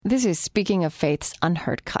This is Speaking of Faith's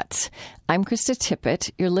Unheard Cuts. I'm Krista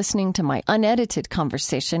Tippett. You're listening to my unedited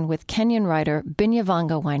conversation with Kenyan writer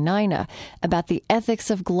Binyavanga Wainaina about the ethics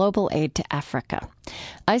of global aid to Africa.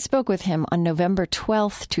 I spoke with him on November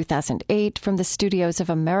 12, 2008, from the studios of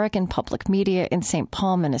American Public Media in St.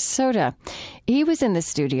 Paul, Minnesota. He was in the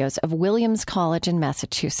studios of Williams College in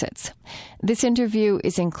Massachusetts. This interview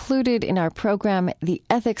is included in our program, The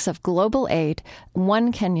Ethics of Global Aid,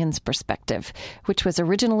 One Kenyan's Perspective, which was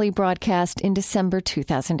originally broadcast in December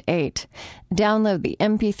 2008. Download the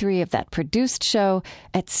MP3 of that produced show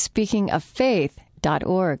at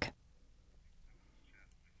speakingoffaith.org.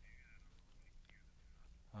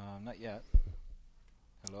 Not yet.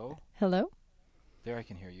 Hello? Hello? There, I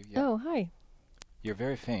can hear you. Yep. Oh, hi. You're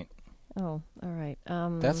very faint. Oh, all right.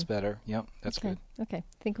 That's better. Yep, that's okay. good. Okay. I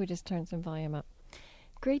think we just turned some volume up.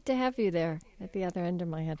 Great to have you there at the other end of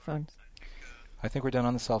my headphones. I think we're done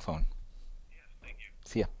on the cell phone. Yes, thank you.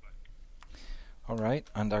 See ya. All right,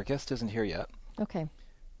 and our guest isn't here yet. Okay.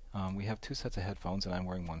 We have two sets of headphones, and I'm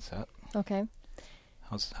wearing one set. Okay.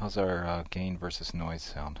 How's our gain versus noise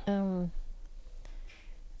sound?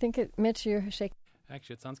 Mitch, you're shaking.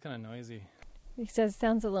 Actually, it sounds kind of noisy. He says it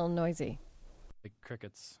sounds a little noisy. Like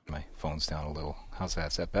crickets. My phone's down a little. How's that?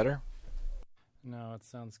 Is that better? No, it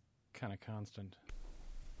sounds kind of constant.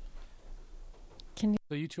 Can you?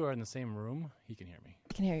 So you two are in the same room? He can hear me.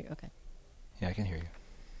 I can hear you. Okay. Yeah, I can hear you.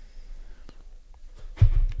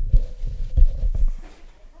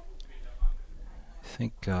 I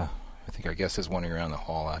think our guest is wandering around the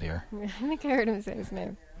hall out here. I think I heard him say his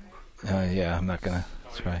name. Yeah, I'm not going to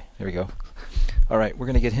try. There we go. All right, we're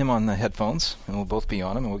going to get him on the headphones, and we'll both be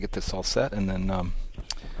on them, and we'll get this all set, and then I'll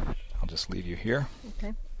just leave you here.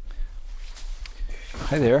 Okay.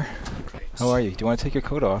 Hi there. How are you? Do you want to take your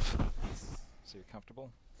coat off so you're comfortable?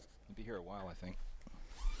 You'll be here a while, I think.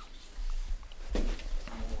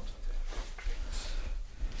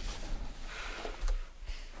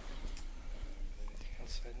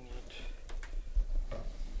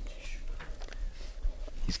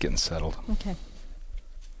 He's getting settled. Okay.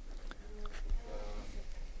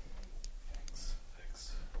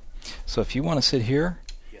 So if you want to sit here,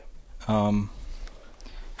 and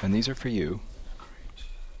these are for you.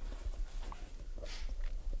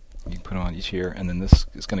 You can put them on each ear, and then this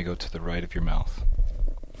is going to go to the right of your mouth.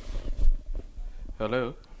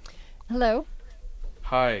 Hello. Hello.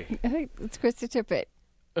 Hi. Hey, it's Krista Tippett.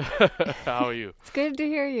 How are you? It's good to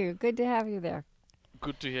hear you. Good to have you there.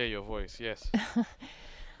 Good to hear your voice, yes.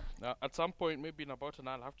 Now, at some point, maybe in about an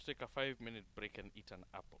hour, I'll have to take a 5-minute break and eat an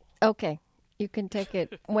apple. Okay. You can take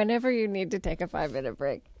it whenever you need to take a 5-minute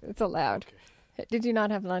break. It's allowed. Okay. Did you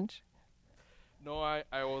not have lunch? No, I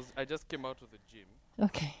just came out of the gym.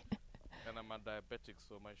 Okay. And I'm a diabetic,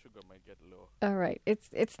 so my sugar might get low. All right.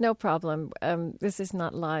 It's no problem. This is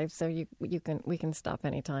not live, so we can stop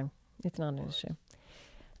anytime. It's not an issue.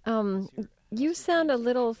 You sound a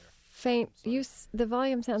little faint. The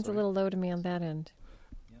volume sounds a little low to me on that end.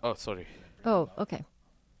 Oh, sorry. Oh, okay.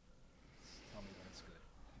 Tell me when it's good.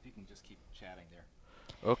 If you can just keep chatting there.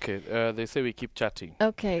 Okay, they say we keep chatting.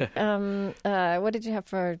 Okay. What did you have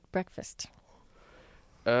for breakfast?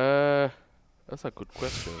 That's a good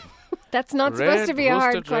question. That's not supposed to be a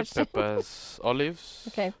hard question. Roasted red peppers, olives.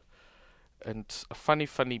 Okay. And a funny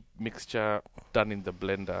mixture done in the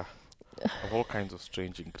blender of all kinds of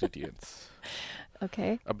strange ingredients.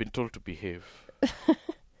 Okay. I've been told to behave.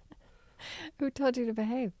 Who told you to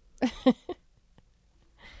behave?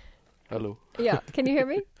 Hello. Yeah. Can you hear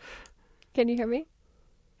me? Can you hear me?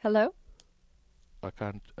 Hello? I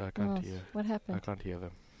can't hear. What happened? I can't hear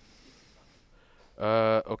them.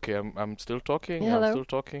 Okay, I'm still talking. Hello? I'm still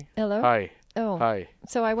talking. Hello? Hi. Oh. Hi.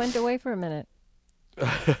 So I went away for a minute.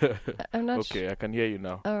 I'm not okay, I can hear you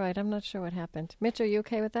now. All right, I'm not sure what happened. Mitch, are you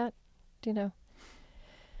okay with that? Do you know?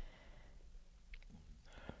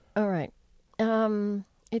 All right.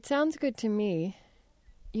 It sounds good to me.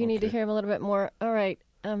 You need to hear him a little bit more. All right.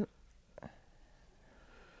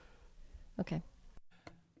 Okay.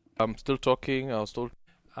 I'm still talking. I was told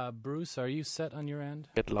Bruce, are you set on your end?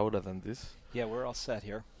 get louder than this. Yeah, we're all set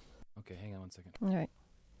here. Okay, hang on one second. All right.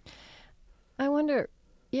 I wonder,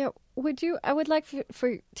 I would like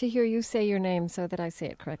to hear you say your name so that I say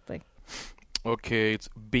it correctly. Okay, it's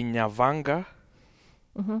Binyavanga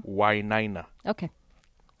Wainaina. Okay.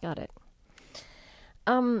 Got it.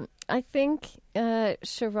 I think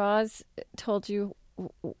Shiraz told you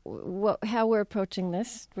how we're approaching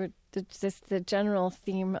this. It's the general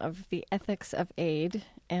theme of the ethics of aid,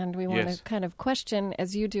 and we want to kind of question,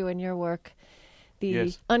 as you do in your work,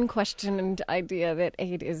 the unquestioned idea that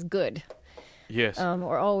aid is good. Yes.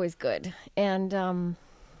 Or always good. And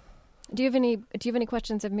Do you have any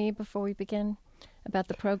questions of me before we begin about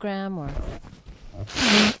the program or?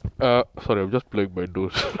 Sorry, I'm just playing my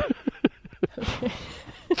nose.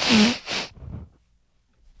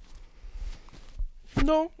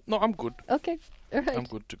 No, I'm good. Okay, all right. I'm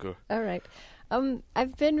good to go. All right.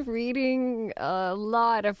 I've been reading a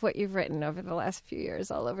lot of what you've written over the last few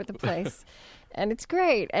years all over the place, and it's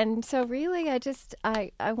great. And so really, I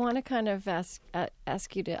want to kind of ask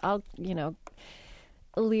you to,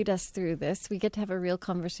 lead us through this. We get to have a real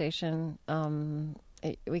conversation.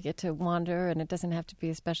 We get to wander, and it doesn't have to be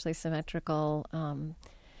especially symmetrical, or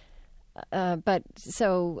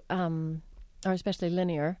especially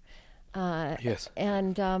linear. Yes.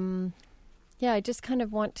 And I just kind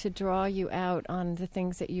of want to draw you out on the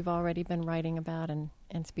things that you've already been writing about and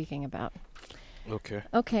speaking about. Okay.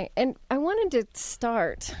 Okay, and I wanted to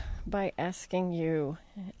start by asking you,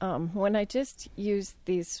 when I just use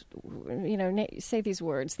these, say these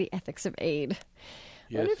words, the ethics of aid.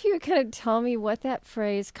 Yes. What if you would kind of tell me what that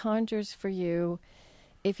phrase conjures for you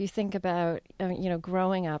if you think about,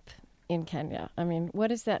 growing up in Kenya? I mean,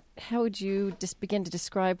 what is that? How would you just begin to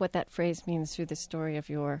describe what that phrase means through the story of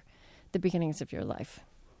the beginnings of your life?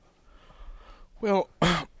 Well,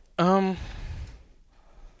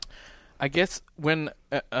 I guess when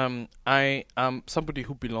I am somebody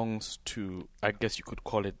who belongs to, I guess you could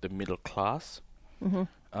call it the middle class,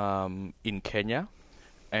 in Kenya,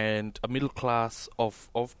 and a middle class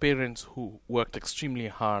of parents who worked extremely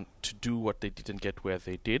hard to do what they didn't get where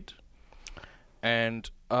they did,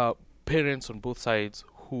 and parents on both sides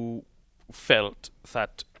who felt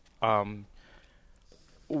that who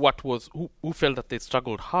felt that they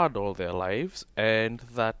struggled hard all their lives, and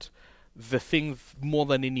that the thing, more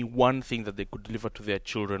than any one thing that they could deliver to their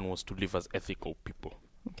children, was to live as ethical people.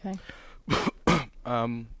 Okay.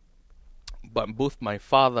 But both my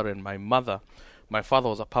father and my mother, my father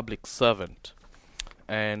was a public servant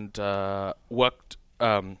and worked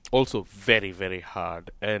also very, very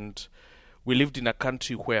hard. And we lived in a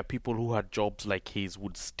country where people who had jobs like his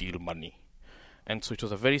would steal money. And so it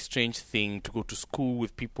was a very strange thing to go to school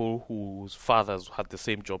with people whose fathers had the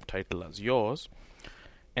same job title as yours.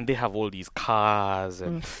 And they have all these cars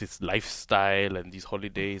and this lifestyle and these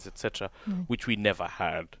holidays, etc., which we never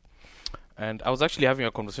had. And I was actually having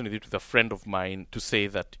a conversation with a friend of mine to say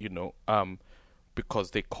that,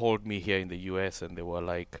 because they called me here in the US and they were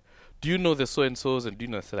like, do you know the so-and-sos? And do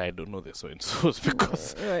you know? I said, I don't know the so-and-sos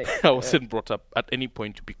because I wasn't brought up at any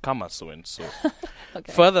point to become a so-and-so.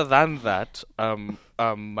 Okay. Further than that,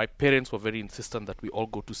 my parents were very insistent that we all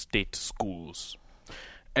go to state schools.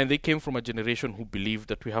 And they came from a generation who believed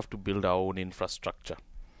that we have to build our own infrastructure.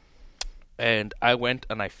 And I went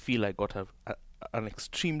and I feel I got an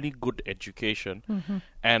extremely good education.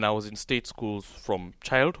 And I was in state schools from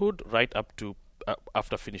childhood right up to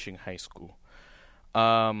after finishing high school.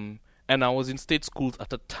 And I was in state schools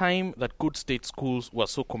at a time that good state schools were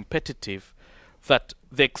so competitive that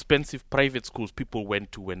the expensive private schools people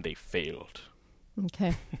went to when they failed.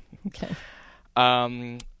 Okay. Okay.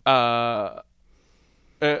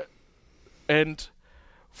 And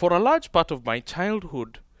for a large part of my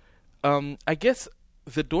childhood, I guess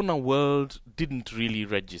the donor world didn't really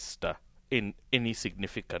register in any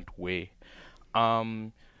significant way.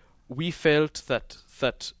 We felt that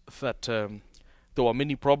there were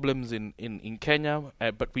many problems in Kenya,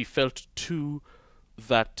 but we felt too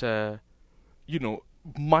that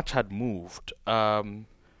much had moved.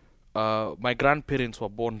 My grandparents were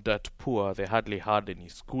born dirt poor; they hardly had any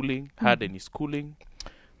schooling.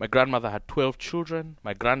 My grandmother had 12 children.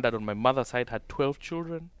 My granddad on my mother's side had 12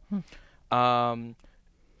 children. My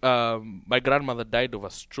grandmother died of a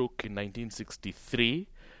stroke in 1963.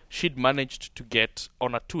 She'd managed to get,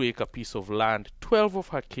 on a 2-acre piece of land, 12 of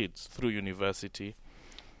her kids through university.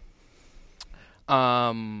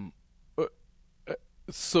 So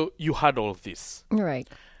you had all this. Right.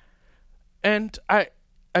 And I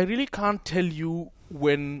really can't tell you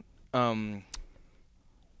when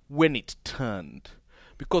it turned.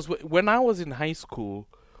 Because when I was in high school,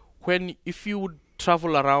 if you would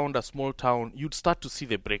travel around a small town, you'd start to see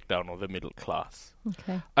the breakdown of the middle class.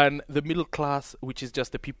 Okay. And the middle class, which is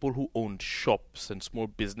just the people who owned shops and small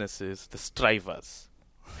businesses, the strivers.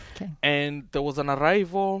 Okay. And there was an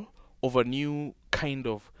arrival of a new kind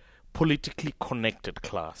of politically connected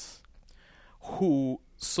class.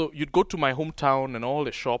 So you'd go to my hometown and all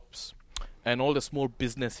the shops and all the small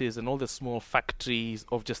businesses and all the small factories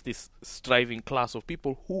of just this striving class of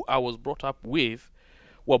people who I was brought up with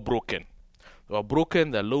were broken. They were broken,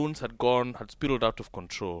 their loans had spiraled out of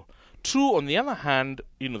control. True, on the other hand,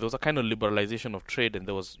 there was a kind of liberalization of trade and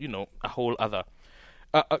there was, a whole other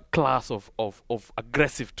a class of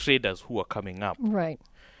aggressive traders who are coming up. Right.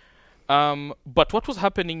 But what was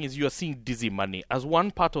happening is you are seeing dizzy money. As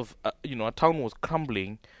one part of a town was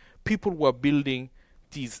crumbling, people were building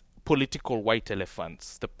these political white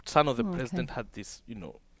elephants. The son of the president had this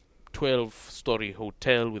 12-story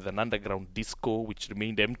hotel with an underground disco which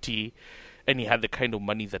remained empty, and he had the kind of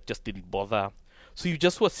money that just didn't bother. So you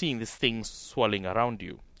just were seeing these things swirling around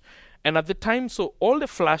you. And at the time, so all the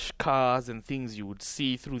flash cars and things you would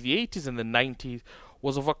see through the 80s and the 90s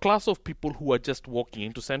was of a class of people who were just walking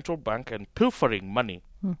into central bank and pilfering money.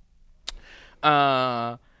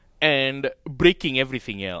 And breaking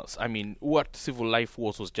everything else. I mean, what civil life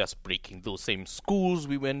was just breaking. Those same schools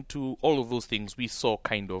we went to, all of those things we saw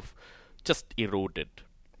kind of just eroded.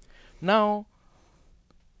 Now,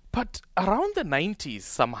 but around the 90s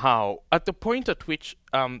somehow, at the point at which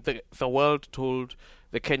the world told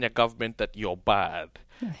the Kenya government that you're bad,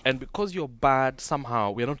 and because you're bad,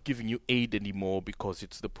 somehow we're not giving you aid anymore because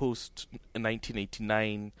it's the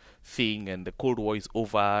post-1989 thing and the Cold War is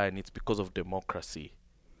over and it's because of democracy.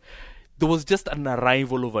 There was just an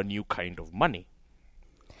arrival of a new kind of money.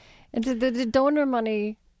 And did the donor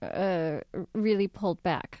money really pulled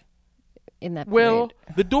back in that period? Well,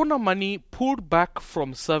 the donor money pulled back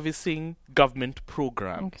from servicing government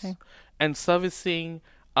programs and servicing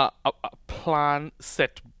a plan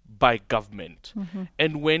set by government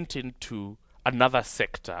and went into another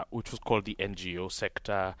sector, which was called the NGO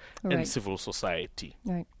sector and civil society.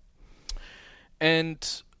 Right.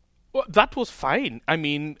 And that was fine. I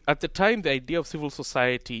mean, at the time, the idea of civil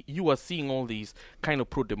society, you were seeing all these kind of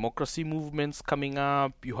pro-democracy movements coming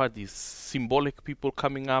up. You had these symbolic people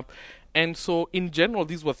coming up. And so, in general,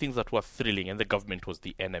 these were things that were thrilling, and the government was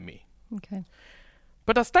the enemy. Okay.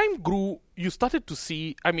 But as time grew, you started to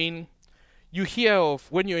see, I mean, you hear of,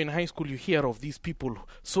 when you're in high school, you hear of these people,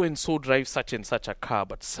 so-and-so drive such and such a car,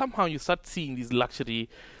 but somehow you start seeing these luxury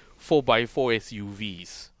 4x4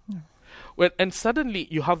 SUVs. Well, and suddenly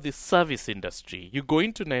you have this service industry. You go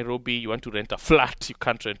into Nairobi, you want to rent a flat, you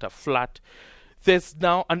can't rent a flat. There's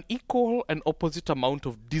now an equal and opposite amount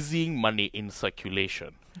of dizzying money in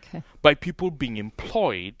circulation by people being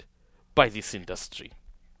employed by this industry.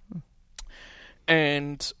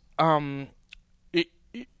 And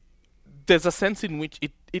there's a sense in which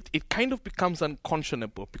it kind of becomes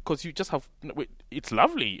unconscionable because you just have, it's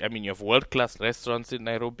lovely. I mean, you have world-class restaurants in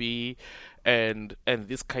Nairobi and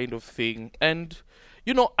this kind of thing. And,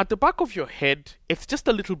 at the back of your head, it's just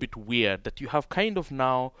a little bit weird that you have kind of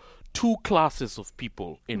now two classes of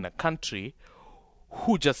people in a country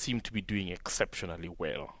who just seem to be doing exceptionally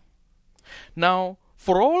well. Now,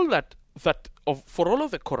 for all for all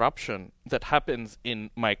of the corruption that happens in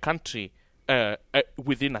my country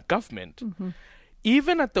within a government,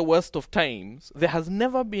 even at the worst of times, there has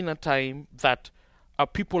never been a time that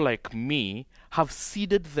people like me have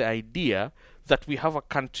ceded the idea that we have a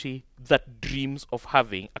country that dreams of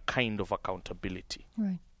having a kind of accountability.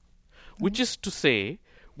 Right. Which is to say,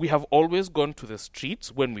 we have always gone to the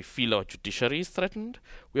streets when we feel our judiciary is threatened.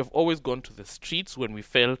 We have always gone to the streets when we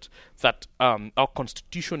felt that our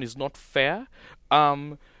constitution is not fair.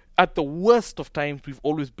 At the worst of times, we've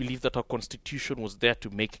always believed that our constitution was there to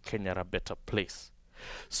make Kenya a better place.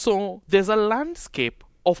 So there's a landscape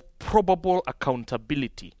of probable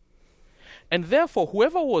accountability. And therefore,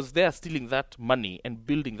 whoever was there stealing that money and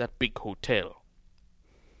building that big hotel,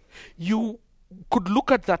 you could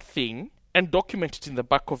look at that thing and document it in the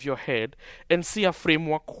back of your head and see a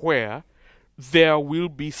framework where there will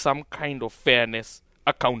be some kind of fairness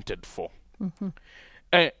accounted for.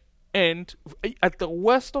 And at the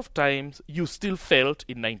worst of times, you still felt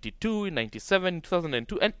in 92, in 97,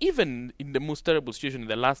 2002, and even in the most terrible situation in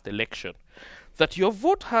the last election, that your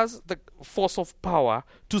vote has the force of power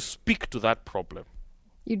to speak to that problem.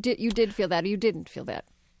 You did feel that, or you didn't feel that?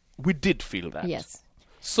 We did feel that. Yes.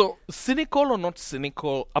 So, cynical or not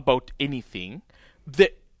cynical about anything,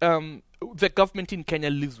 the government in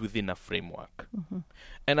Kenya lives within a framework.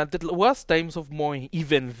 And at the worst times of Moi,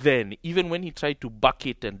 even when he tried to buck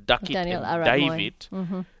it and duck it and dive it,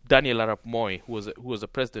 Daniel Arap Moi, who was the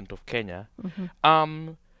president of Kenya,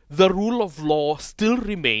 the rule of law still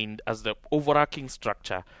remained as the overarching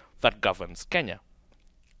structure that governs Kenya.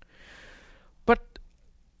 But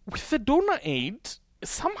with the donor aid,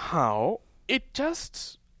 somehow it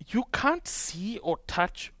just, you can't see or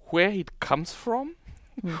touch where it comes from,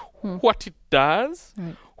 what it does,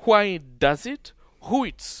 why it does it, who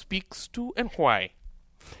it speaks to, and why.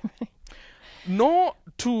 Nor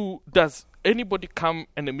does anybody come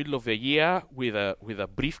in the middle of a year with a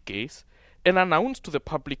briefcase and announce to the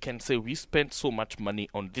public and say, we spent so much money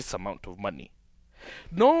on this amount of money.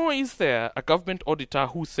 Nor is there a government auditor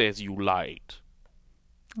who says you lied.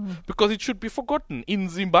 Because it should be forgotten. In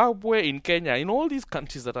Zimbabwe, in Kenya, in all these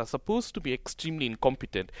countries that are supposed to be extremely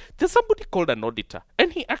incompetent, there's somebody called an auditor,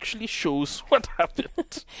 and he actually shows what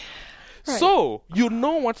happened. Right. So, you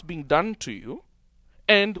know what's being done to you,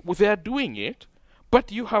 and they're doing it,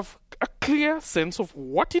 but you have a clear sense of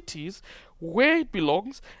what it is, where it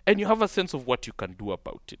belongs, and you have a sense of what you can do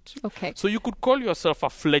about it. Okay. So you could call yourself a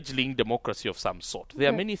fledgling democracy of some sort. There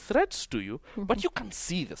are Right. many threats to you, but you can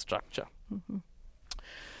see the structure.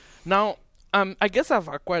 Now, I guess I've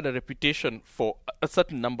acquired a reputation for a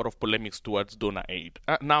certain number of polemics towards donor aid.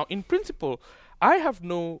 Now, in principle, I have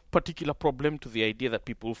no particular problem to the idea that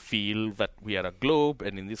people feel that we are a globe,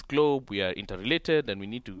 and in this globe we are interrelated, and we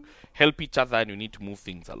need to help each other, and we need to move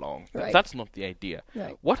things along. Right. That's not the idea.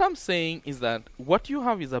 Right. What I'm saying is that what you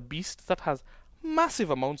have is a beast that has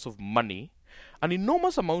massive amounts of money, an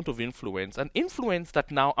enormous amount of influence, an influence that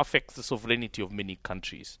now affects the sovereignty of many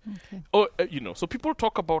countries. Okay. Or, so people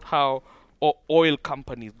talk about how oil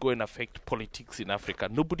companies go and affect politics in Africa.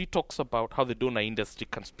 Nobody talks about how the donor industry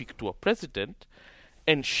can speak to a president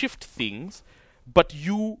and shift things, but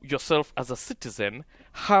you yourself as a citizen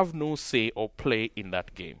have no say or play in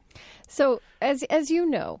that game. So, as you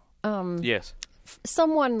know, Yes.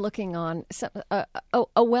 someone looking on,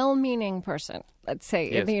 a well-meaning person, let's say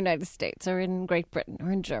in Yes. the United States or in Great Britain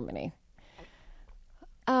or in Germany,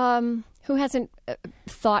 who hasn't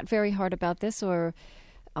thought very hard about this or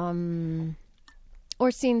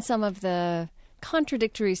seen some of the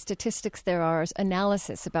contradictory statistics there are,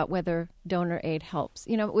 analysis about whether donor aid helps,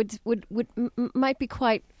 might be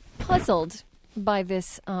quite puzzled by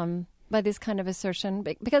this kind of assertion,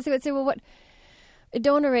 because they would say, well, what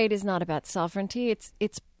donor aid is not about sovereignty.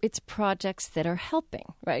 It's projects that are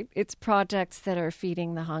helping, right? It's projects that are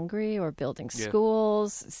feeding the hungry or building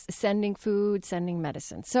schools, sending food, sending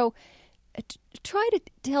medicine. So try to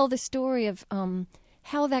tell the story of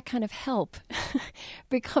how that kind of help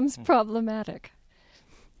becomes problematic.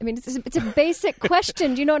 I mean, it's a basic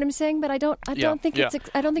question. Do you know what I'm saying? But I don't think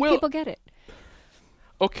people get it.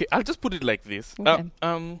 Okay, I'll just put it like this.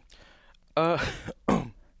 Okay.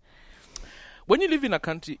 When you live in a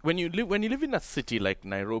country, when you live in a city like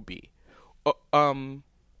Nairobi,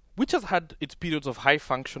 which has had its periods of high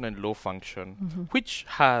function and low function, which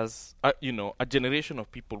has a generation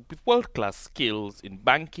of people with world-class skills in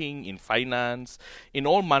banking, in finance, in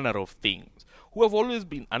all manner of things, who have always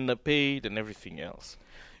been underpaid and everything else.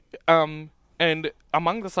 And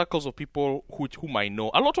among the circles of people whom I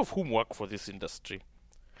know, a lot of whom work for this industry,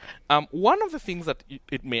 one of the things that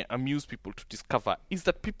it may amuse people to discover is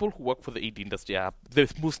that people who work for the aid industry are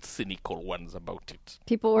the most cynical ones about it.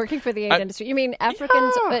 People working for the aid industry. You mean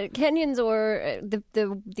Africans, Kenyans, or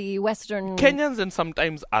the Western... Kenyans and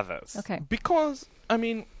sometimes others. Okay. Because, I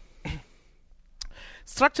mean,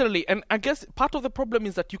 structurally, and I guess part of the problem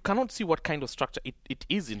is that you cannot see what kind of structure it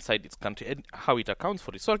is inside its country and how it accounts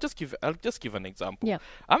for it. So I'll just give an example. Yeah.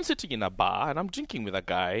 I'm sitting in a bar and I'm drinking with a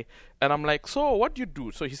guy, and I'm like, so what do you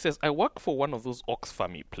do? So he says, I work for one of those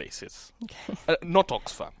Oxfam places. Okay. Not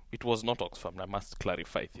Oxfam. It was not Oxfam. I must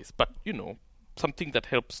clarify this. But, something that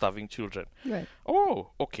helps starving children. Right. Oh,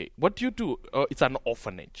 okay. What do you do? It's an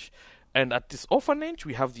orphanage. And at this orphanage,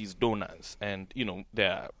 we have these donors. And,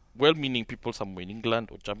 they're well-meaning people somewhere in England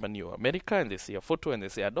or Germany or America, and they see a photo and they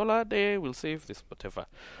say $1 a day will save this, whatever.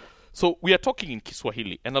 So we are talking in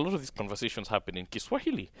Kiswahili, and a lot of these conversations happen in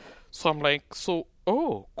Kiswahili. So I'm like,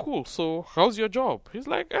 oh, cool. So how's your job? He's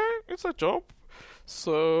like, it's a job.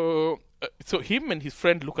 So him and his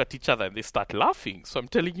friend look at each other and they start laughing. So I'm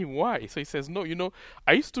telling him why. So he says, no,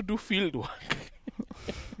 I used to do field work.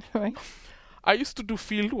 Right. I used to do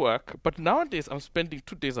field work, but nowadays I'm spending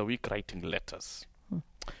 2 days a week writing letters.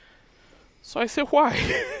 So I say, why?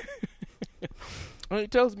 And he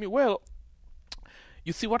tells me, well,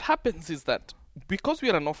 you see, what happens is that because we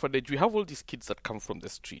are an orphanage, we have all these kids that come from the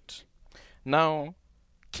street. Now,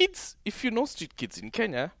 kids, if you know street kids in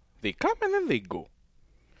Kenya, they come and then they go.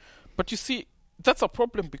 But you see, that's a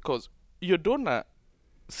problem because your donor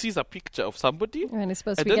sees a picture of somebody, And is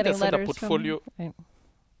supposed to and be then getting they send a letters portfolio. from... Right.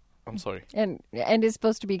 I'm sorry. And is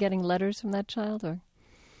supposed to be getting letters from that child, or...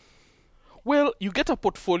 Well, you get a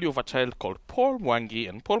portfolio of a child called Paul Mwangi,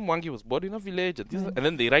 and Paul Mwangi was born in a village, and, and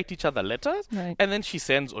then they write each other letters, Right. and then she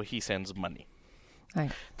sends or he sends money.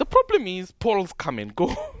 Right. The problem is Paul's come and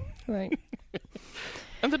go. Right.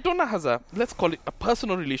 And the donor has let's call it a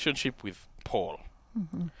personal relationship with Paul.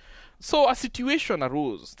 So a situation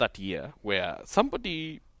arose that year where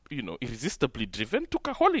somebody, irresistibly driven, took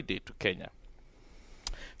a holiday to Kenya.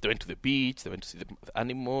 They went to the beach. They went to see the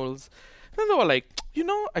animals. Then they were like,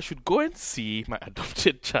 I should go and see my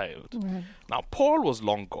adopted child. Right. Now, Paul was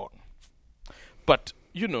long gone. But,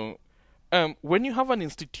 when you have an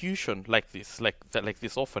institution like this, like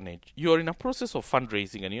this orphanage, you're in a process of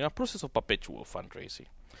fundraising and you're in a process of perpetual fundraising.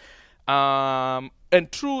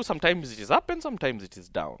 And true, sometimes it is up and sometimes it is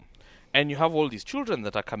down. And you have all these children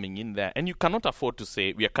that are coming in there, and you cannot afford to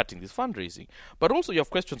say, we are cutting this fundraising. But also you have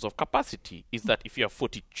questions of capacity. Is that if you have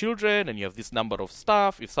 40 children and you have this number of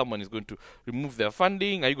staff, if someone is going to remove their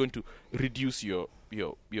funding, are you going to reduce your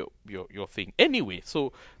thing? Anyway,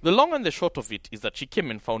 so the long and the short of it is that she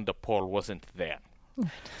came and found that Paul wasn't there.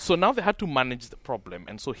 So now they had to manage the problem.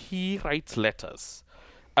 And so he writes letters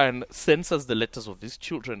and censors the letters of these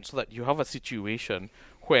children so that you have a situation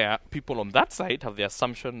where people on that side have the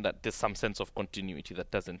assumption that there's some sense of continuity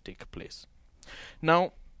that doesn't take place.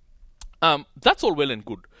 Now, that's all well and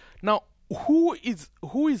good. Now, who is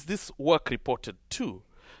this work reported to?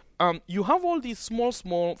 You have all these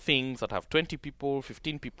small things that have 20 people,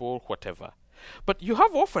 15 people, whatever. But you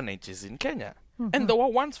have orphanages in Kenya, and they were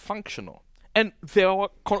once functional. And they are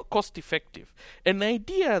cost-effective. An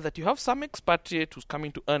idea that you have some expatriate who's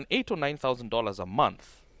coming to earn $8,000 or $9,000 a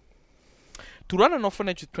month to run an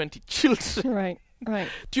orphanage with 20 children. Right.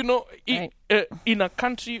 Do you know, in a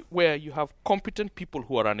country where you have competent people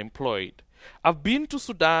who are unemployed, I've been to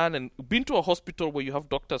Sudan and been to a hospital where you have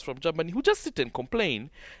doctors from Germany who just sit and complain,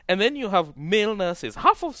 and then you have male nurses.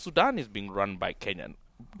 Half of Sudan is being run by Kenyans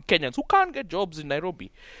who can't get jobs in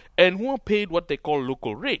Nairobi and who are paid what they call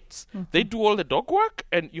local rates. They do all the dog work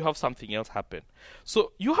and you have something else happen.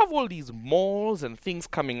 So you have all these malls and things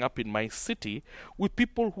coming up in my city with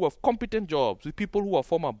people who have competent jobs, with people who are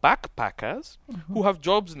former backpackers, who have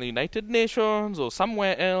jobs in the United Nations or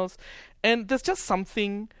somewhere else. And there's just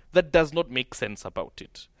something that does not make sense about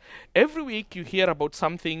it. Every week you hear about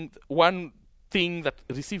one thing that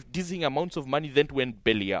received dizzying amounts of money, then went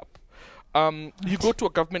belly up. You go to a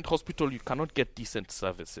government hospital, you cannot get decent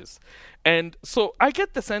services. And so I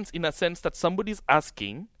get the sense, in a sense, that somebody's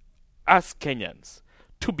asking us Kenyans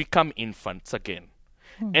to become infants again.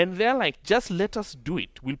 And they're like, just let us do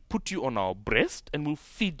it. We'll put you on our breast and we'll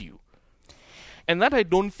feed you. And that I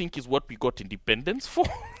don't think is what we got independence for.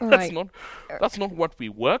 Right. That's not what we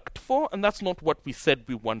worked for, and that's not what we said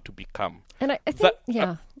we want to become. And I think,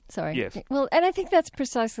 sorry. Yes. Well, and I think that's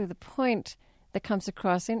precisely the point that comes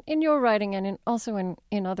across in your writing and also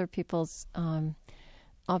in other people's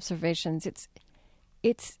observations.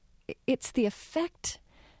 It's the effect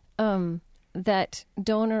that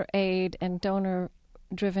donor aid and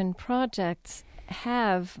donor-driven projects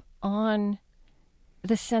have on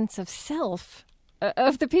the sense of self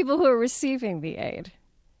of the people who are receiving the aid.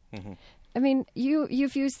 I mean,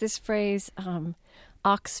 you've used this phrase,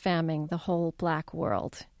 Oxfamming the whole black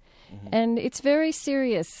world. And it's very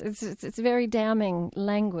serious. It's very damning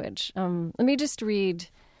language. Let me just read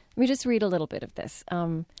a little bit of this.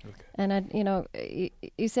 And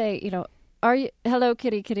you say, are you, hello,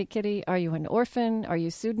 kitty, kitty, kitty. Are you an orphan? Are you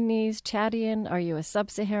Sudanese, Chadian? Are you a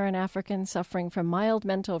sub-Saharan African suffering from mild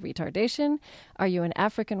mental retardation? Are you an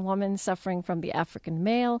African woman suffering from the African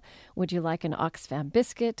male? Would you like an Oxfam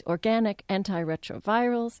biscuit? Organic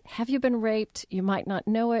antiretrovirals? Have you been raped? You might not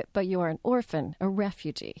know it, but you are an orphan, a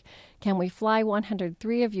refugee. Can we fly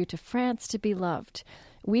 103 of you to France to be loved?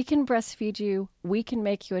 We can breastfeed you. We can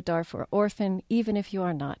make you a Darfur orphan, even if you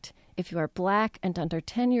are not. If you are black and under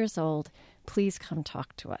 10 years old, please come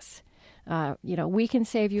talk to us. We can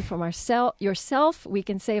save you from yourself. We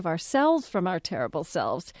can save ourselves from our terrible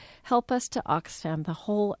selves. Help us to Oxfam the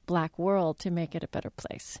whole black world to make it a better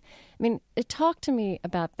place. I mean, talk to me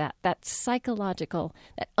about that psychological,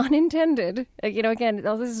 that unintended, again,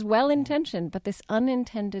 this is well-intentioned, but this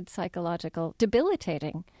unintended psychological,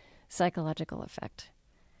 debilitating psychological effect.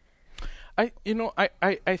 I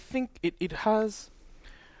think it has...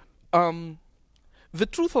 The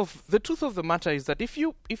truth of the matter is that if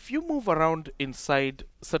you move around inside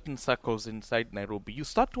certain circles inside Nairobi, you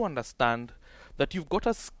start to understand that you've got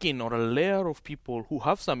a skin or a layer of people who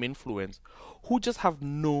have some influence, who just have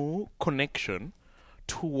no connection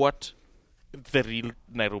to what the real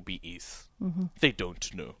Nairobi is. They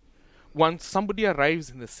don't know. Once somebody arrives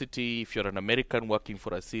in the city, if you're an American working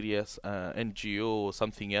for a serious NGO or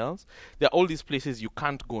something else, there are all these places you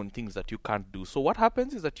can't go and things that you can't do. So what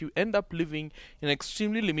happens is that you end up living an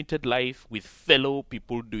extremely limited life with fellow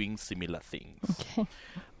people doing similar things. Okay.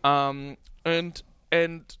 And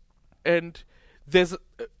there's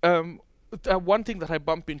one thing that I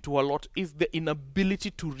bump into a lot is the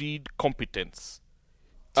inability to read competence.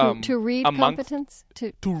 To read competence?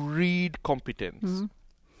 To read competence.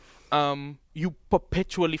 you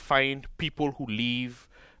perpetually find people who leave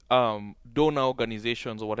donor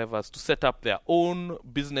organizations or whatever to set up their own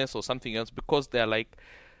business or something else because they're like,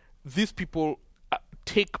 these people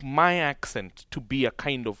take my accent to be a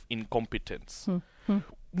kind of incompetence.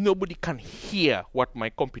 Nobody can hear what my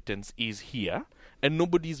competence is here, and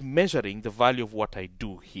nobody's measuring the value of what I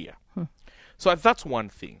do here. So that's one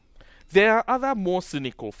thing. There are other more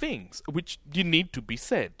cynical things which you need to be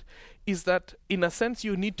said. Is that, in a sense,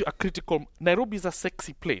 you need to a critical... Nairobi is a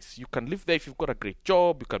sexy place. You can live there if you've got a great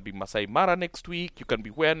job. You can be Masai Mara next week. You can be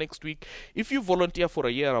where next week. If you volunteer for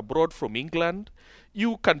a year abroad from England,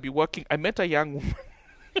 you can be working... I met a young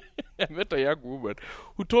woman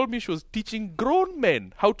who told me she was teaching grown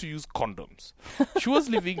men how to use condoms. She was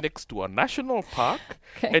living next to a national park,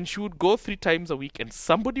 and she would go 3 times a week, and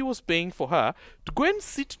somebody was paying for her to go and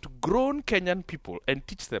sit to grown Kenyan people and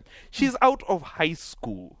teach them. She's out of high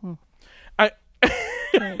school.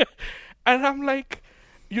 And I'm like,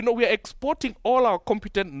 we're exporting all our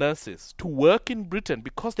competent nurses to work in Britain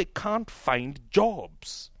because they can't find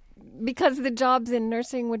jobs. Because the jobs in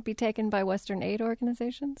nursing would be taken by Western aid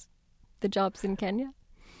organizations? The jobs in Kenya?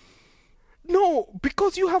 No,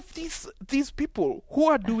 because you have these people who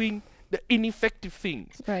are doing the ineffective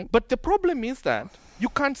things. Right. But the problem is that you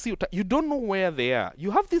can't see it. You don't know where they are.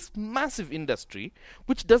 You have this massive industry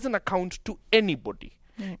which doesn't account to anybody.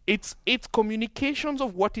 Its communications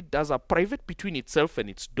of what it does are private between itself and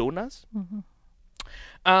its donors.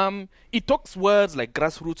 It talks words like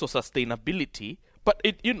grassroots or sustainability, but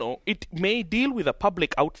it may deal with a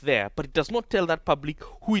public out there, but it does not tell that public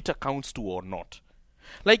who it accounts to or not.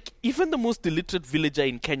 Like, even the most illiterate villager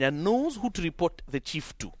in Kenya knows who to report the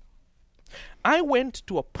chief to. I went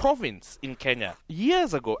to a province in Kenya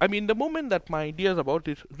years ago. I mean, the moment that my ideas about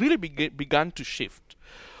it really began to shift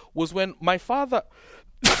was when my father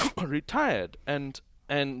retired, and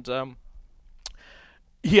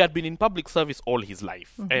he had been in public service all his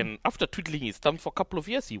life. And after twiddling his thumb for a couple of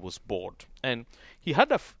years, he was bored. And he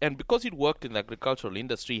had and because he'd worked in the agricultural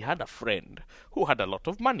industry, he had a friend who had a lot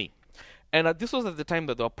of money. And this was at the time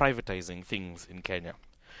that they were privatizing things in Kenya.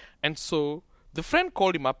 And so the friend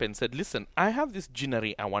called him up and said, listen, I have this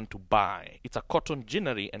ginnery I want to buy. It's a cotton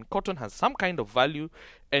ginnery, and cotton has some kind of value,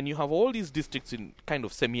 and you have all these districts in kind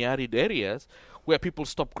of semi-arid areas where people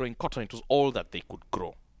stopped growing cotton. It was all that they could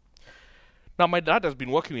grow. Now, my dad has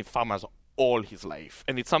been working with farmers all his life,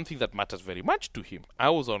 and it's something that matters very much to him. I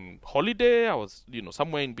was on holiday. I was,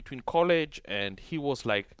 somewhere in between college, and he was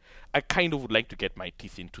like, I kind of would like to get my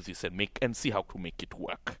teeth into this and see how to make it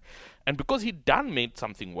work. And because he'd made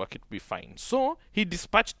something work, it'd be fine. So he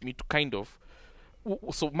dispatched me to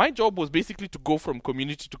so my job was basically to go from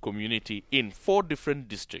community to community in 4 different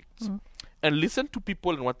districts. And listen to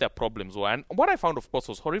people and what their problems were. And what I found, of course,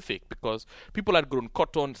 was horrific, because people had grown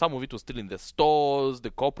cotton. Some of it was still in the stores. The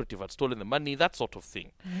cooperative had stolen the money, that sort of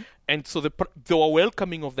thing. And so they were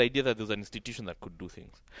welcoming of the idea that there was an institution that could do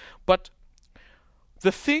things. But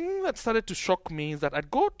the thing that started to shock me is that I'd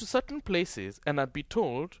go to certain places and I'd be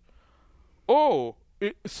told,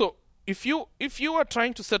 so if you are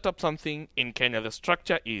trying to set up something in Kenya, the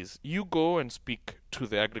structure is you go and speak to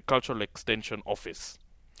the Agricultural Extension Office,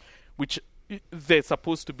 which they're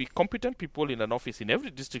supposed to be competent people in an office in every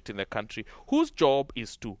district in the country whose job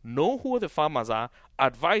is to know who the farmers are,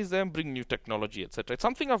 advise them, bring new technology, etc. It's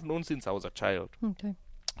something I've known since I was a child. Okay.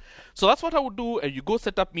 So that's what I would do. And you go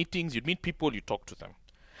set up meetings, you'd meet people, you talk to them.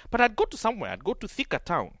 But I'd go to somewhere, I'd go to Thika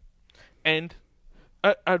town, and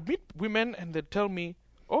I'd meet women, and they'd tell me,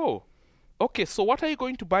 okay, so what are you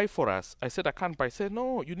going to buy for us? I said, I can't buy. I said,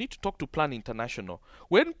 no, you need to talk to Plan International.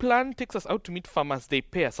 When Plan takes us out to meet farmers, they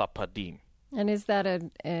pay us a per diem. And is that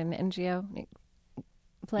an NGO?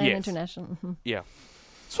 Plan International? Yeah.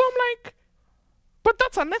 So I'm like, but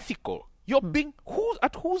that's unethical. You're being,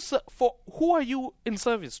 who are you in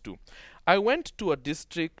service to? I went to a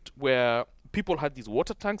district where people had these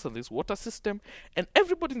water tanks and this water system, and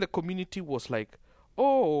everybody in the community was like,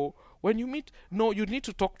 when you meet, no, you need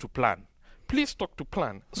to talk to Plan. Please talk to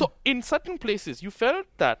Plan. So in certain places, you felt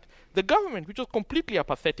that the government, which was completely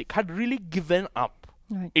apathetic, had really given up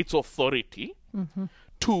its authority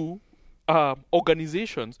to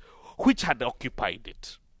organizations which had occupied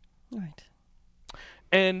it. Right.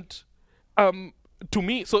 And to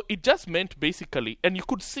me, so it just meant basically, and you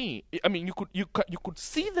could see, you could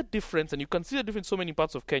see the difference, and you can see the difference in so many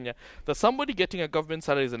parts of Kenya, that somebody getting a government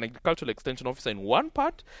salary as an agricultural extension officer in one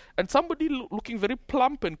part, and somebody looking very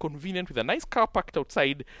plump and convenient with a nice car parked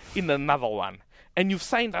outside in another one. And you've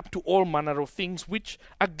signed up to all manner of things, which,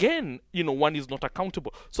 again, one is not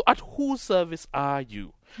accountable. So at whose service are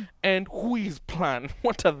you? and who is plan?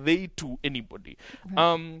 What are they to anybody?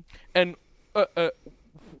 Right. And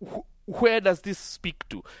where does this speak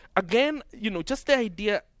to? Again, just the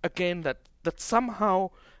idea again that somehow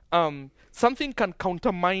something can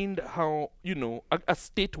countermine how a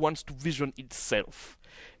state wants to vision itself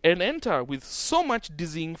and enter with so much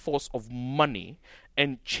dizzying force of money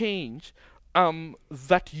and change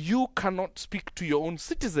that you cannot speak to your own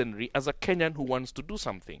citizenry as a Kenyan who wants to do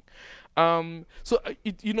something.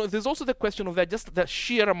 There's also the question of just the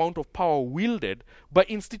sheer amount of power wielded by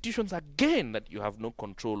institutions, again, that you have no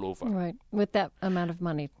control over. Right, with that amount of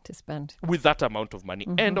money to spend. With that amount of money.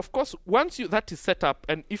 And of course, once that is set up,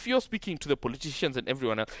 and if you're speaking to the politicians and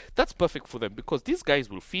everyone else, that's perfect for them, because these guys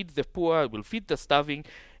will feed the poor, will feed the starving.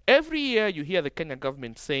 Every year you hear the Kenya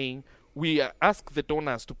government saying, we ask the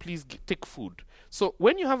donors to please take food. So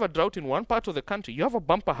when you have a drought in one part of the country, you have a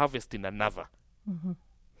bumper harvest in another.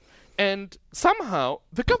 And somehow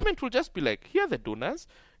the government will just be like, here are the donors.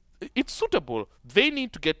 It's suitable. They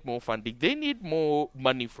need to get more funding. They need more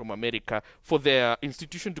money from America for their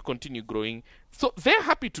institution to continue growing. So they're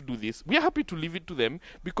happy to do this. We're happy to leave it to them,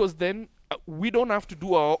 because then we don't have to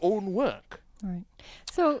do our own work. Right.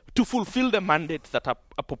 So to fulfill the mandate that a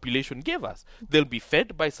population gave us. They'll be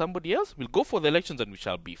fed by somebody else. We'll go for the elections and we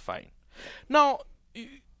shall be fine. Now,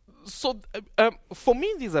 for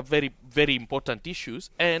me, these are very, very important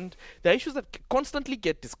issues, and they're issues that constantly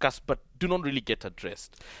get discussed but do not really get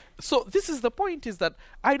addressed. So this is the point, is that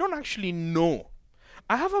I don't actually know.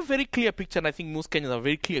 I have a very clear picture, and I think most Kenyans have a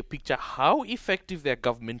very clear picture how effective their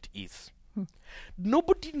government is.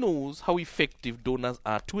 Nobody knows how effective donors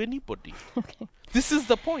are to anybody. Okay. This is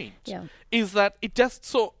the point. Yeah. Is that it just,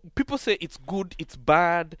 so people say it's good, it's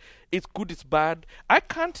bad, it's good, it's bad. I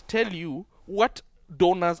can't tell you what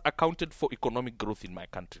donors accounted for economic growth in my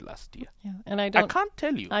country last year. Yeah. And I can't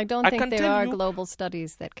tell you. I don't think there are global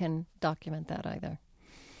studies that can document that either.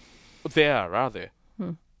 There are there?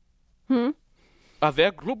 Are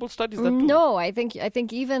there global studies that do? No, I think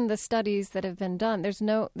even the studies that have been done, there's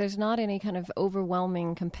not any kind of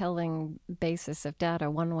overwhelming, compelling basis of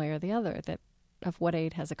data one way or the other of what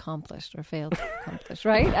aid has accomplished or failed to accomplish,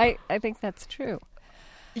 right? I think that's true.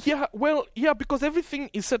 Yeah, well, yeah, because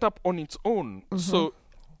everything is set up on its own. So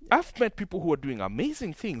I've met people who are doing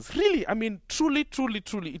amazing things. Really, I mean, truly, truly,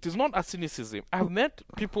 truly, it is not a cynicism. I've met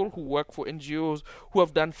people who work for NGOs who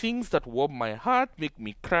have done things that warm my heart, make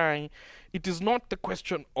me cry. It is not the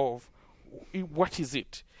question of what is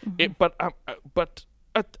it. But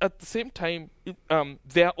at the same time,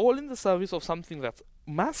 they are all in the service of something that's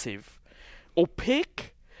massive,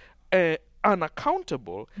 opaque,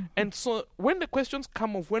 unaccountable. And so when the questions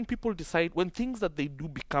come of when people decide, when things that they do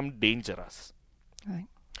become dangerous. Right.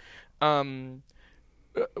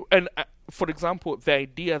 For example, the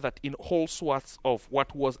idea that in whole swaths of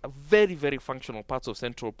what was a very, very functional parts of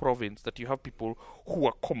Central Province, that you have people who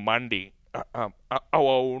are commanding our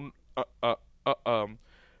own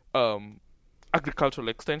agricultural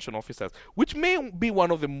extension officers, which may be one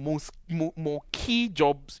of the more key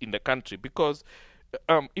jobs in the country, because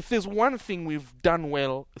if there's one thing we've done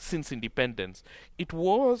well since independence, it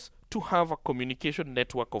was to have a communication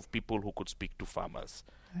network of people who could speak to farmers.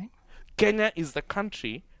 Right. Kenya is the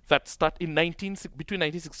country that between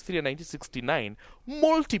 1963 and 1969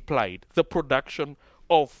 multiplied the production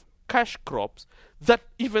of cash crops that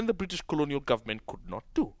even the British colonial government could not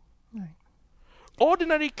do. Right.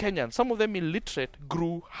 Ordinary Kenyans, some of them illiterate,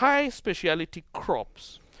 grew high speciality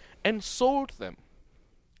crops and sold them.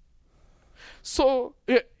 So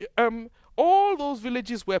all those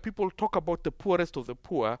villages where people talk about the poorest of the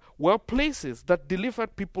poor were places that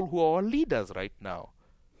delivered people who are our leaders right now.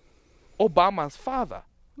 Obama's father.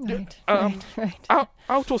 Right,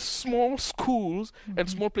 out of small schools and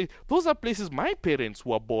small places. Those are places my parents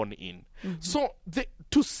were born in. So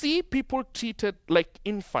to see people treated like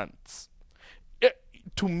infants,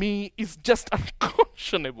 to me, is just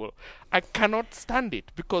unconscionable. I cannot stand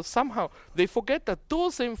it, because somehow they forget that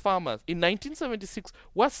those same farmers in 1976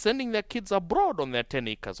 were sending their kids abroad on their 10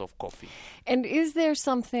 acres of coffee. And is there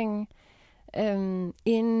something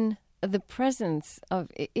in the presence of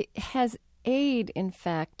it? Has aid, in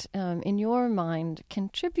fact, in your mind,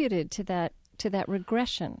 contributed to that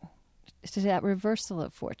regression, to that reversal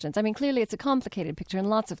of fortunes? I mean, clearly it's a complicated picture, and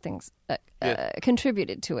lots of things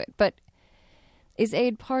contributed to it. But is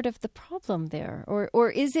aid part of the problem there, or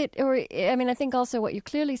is it? Or I mean, I think also what you're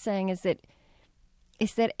clearly saying is that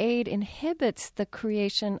aid inhibits the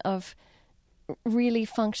creation of really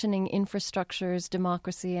functioning infrastructures,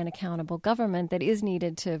 democracy, and accountable government that is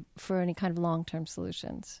needed for any kind of long-term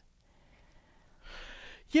solutions.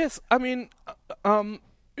 Yes, I mean,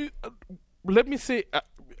 let me say,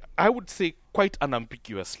 I would say quite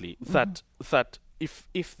unambiguously that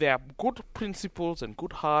if there are good principles and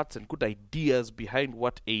good hearts and good ideas behind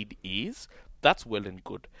what aid is, that's well and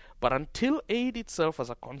good. But until aid itself as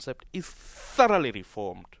a concept is thoroughly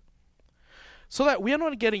reformed, so that we are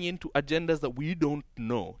not getting into agendas that we don't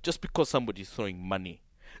know just because somebody is throwing money.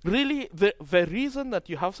 Really, the reason that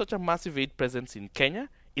you have such a massive aid presence in Kenya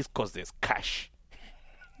is because there's cash.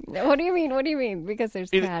 What do you mean? What do you mean? Because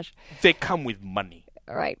there's cash. They come with money.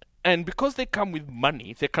 Right. And because they come with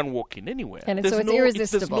money, they can walk in anywhere. And it's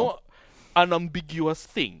irresistible. There's no unambiguous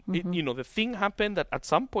thing. The thing happened that at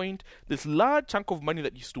some point, this large chunk of money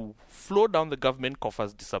that used to flow down the government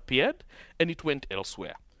coffers disappeared, and it went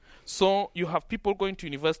elsewhere. So you have people going to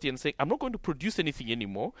university and saying, I'm not going to produce anything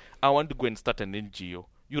anymore. I want to go and start an NGO.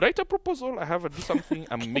 You write a proposal, I have to do something,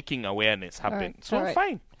 I'm making awareness happen.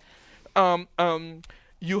 Fine.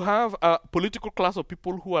 You have a political class of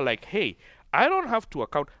people who are like, hey, I don't have to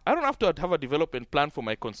have a development plan for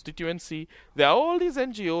my constituency. There are all these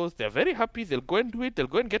NGOs, they're very happy, they'll go and do it, they'll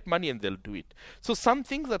go and get money and they'll do it. So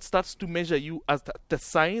something that starts to measure you as the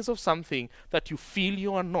size of something that you feel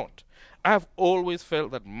you are not. I've always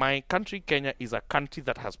felt that my country, Kenya, is a country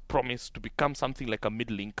that has promised to become something like a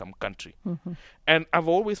middle-income country. And I've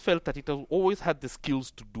always felt that it has always had the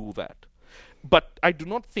skills to do that. But I do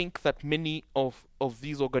not think that many of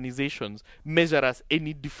these organizations measure us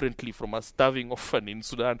any differently from a starving orphan in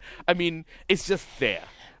Sudan. I mean, it's just there.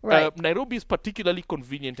 Right. Nairobi is particularly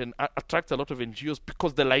convenient and attracts a lot of NGOs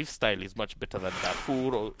because the lifestyle is much better than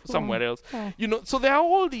Darfur or somewhere else. So there are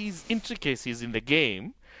all these intricacies in the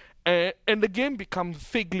game, and the game becomes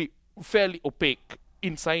fairly opaque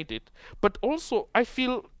inside it. But also, I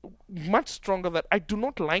feel much stronger that I do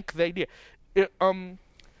not like the idea.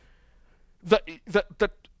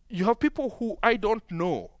 That you have people who I don't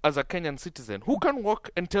know as a Kenyan citizen who can walk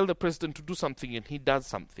and tell the president to do something and he does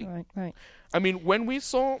something. Right. I mean, when we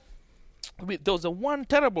saw, there was one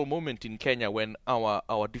terrible moment in Kenya when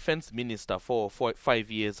our defense minister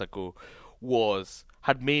 5 years ago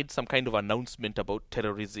had made some kind of announcement about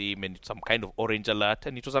terrorism and some kind of orange alert,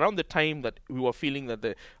 and it was around the time that we were feeling that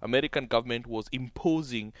the American government was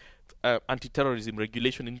imposing anti-terrorism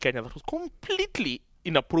regulation in Kenya that was completely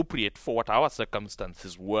inappropriate for what our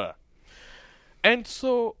circumstances were. And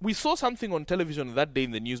so we saw something on television that day in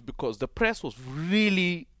the news because the press was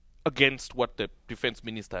really against what the defense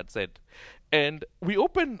minister had said. And we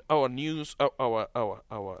opened our news, our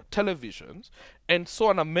televisions, and saw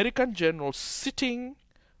an American general sitting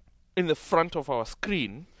in the front of our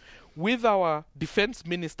screen with our defense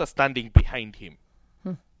minister standing behind him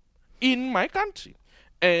in my country.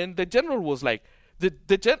 And the general was like,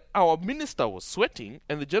 our minister was sweating,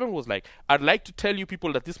 and the general was like, I'd like to tell you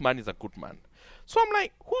people that this man is a good man. So I'm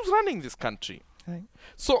like, who's running this country? Right.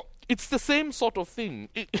 So it's the same sort of thing.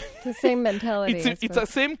 The same mentality. It's the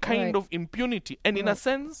same kind of impunity, and in a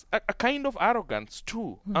sense, a kind of arrogance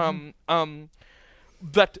too.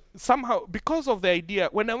 That somehow, because of the idea,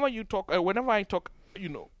 whenever I talk,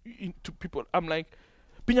 to people, I'm like,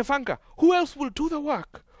 Binyavanga, who else will do the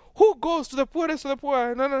work? Who goes to the poorest of the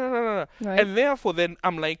poor? No. Right. And therefore, then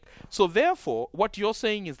I'm like, so therefore, what you're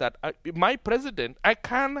saying is that my president, I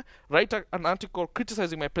can write an article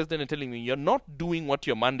criticizing my president and telling me you're not doing what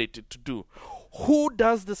you're mandated to do. Who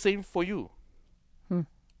does the same for you? I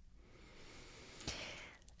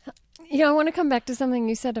want to come back to something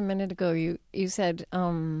you said a minute ago. You said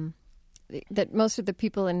that most of the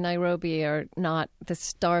people in Nairobi are not the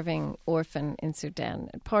starving orphan in Sudan.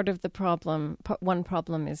 Part of the problem, one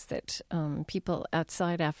problem is that people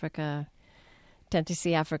outside Africa tend to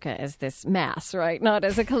see Africa as this mass, right? Not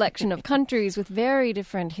as a collection of countries with very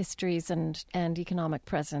different histories and economic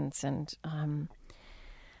presence. And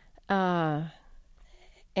I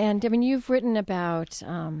mean, you've written about,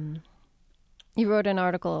 you wrote an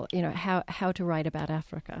article, how to write about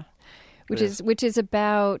Africa, which is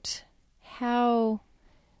about how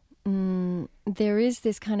there is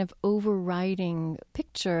this kind of overriding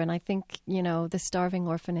picture, and I think the starving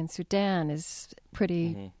orphan in Sudan is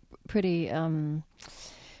pretty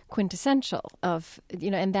quintessential of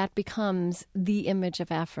and that becomes the image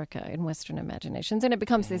of Africa in Western imaginations, and it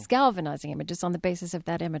becomes this galvanizing image. It's on the basis of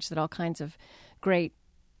that image that all kinds of great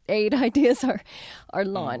aid ideas are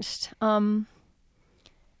launched.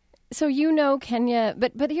 So Kenya,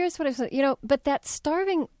 but here's what I said. But that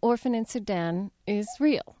starving orphan in Sudan is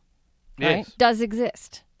real, right? Yes. Does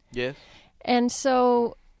exist. Yes. And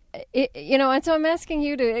so, and so I'm asking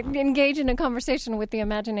you to engage in a conversation with the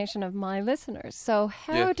imagination of my listeners. So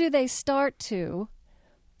how do they start to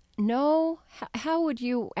know? How would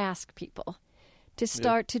you ask people to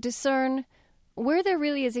start to discern where there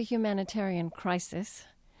really is a humanitarian crisis,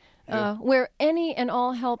 where any and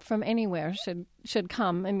all help from anywhere should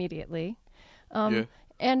come immediately,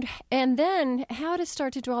 and then how to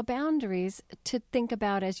start to draw boundaries to think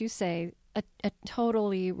about, as you say, a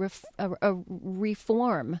totally a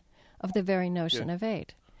reform of the very notion of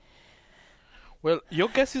aid. Well, your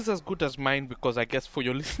guess is as good as mine, because I guess for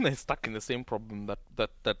your listeners stuck in the same problem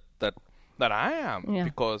that I am,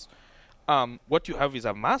 because what you have is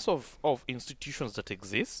a mass of institutions that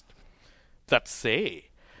exist that say,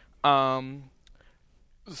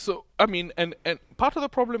 so I mean, and part of the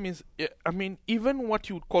problem is, I mean, even what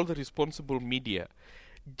you would call the responsible media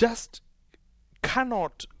just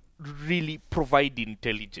cannot really provide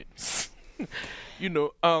intelligence. You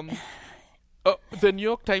know, the New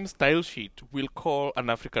York Times style sheet will call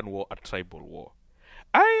an African war a tribal war.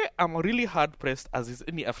 I am really hard-pressed, as is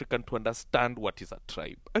any African, to understand what is a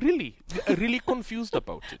tribe. Really confused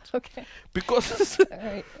about it. Okay. Because,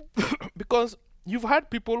 Right. because you've had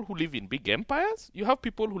people who live in big empires. You have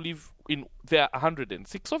people who live in, there are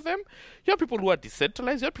 106 of them. You have people who are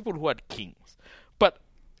decentralized. You have people who are kings. But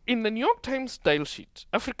in the New York Times style sheet,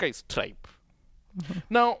 Africa is tribe.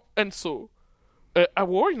 Now, and so, a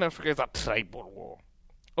war in Africa is a tribal war.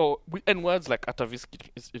 And words like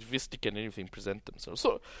atavistic and anything present themselves.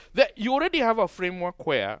 So you already have a framework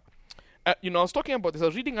where, I was talking about this. I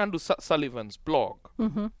was reading Andrew Sullivan's blog,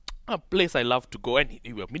 a place I love to go, and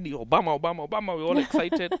we were mini Obama, we're all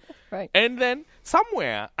excited. Right. And then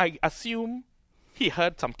somewhere, I assume he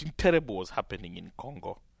heard something terrible was happening in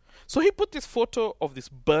Congo. So he put this photo of this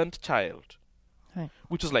burnt child,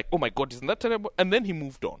 which was like, oh my God, isn't that terrible? And then he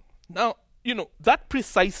moved on. Now, that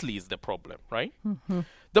precisely is the problem, right?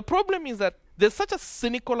 The problem is that there's such a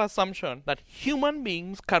cynical assumption that human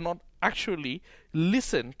beings cannot actually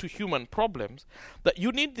listen to human problems, that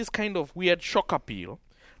you need this kind of weird shock appeal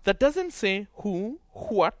that doesn't say who,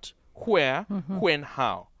 what, where, when,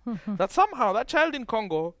 how. That somehow that child in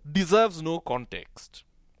Congo deserves no context.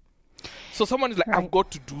 So someone is like, I've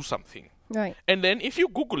got to do something. Right. And then if you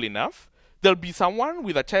Google enough, there'll be someone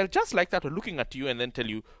with a child just like that looking at you and then tell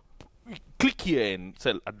you, click here and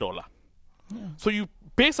sell $1. So you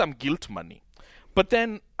pay some guilt money. But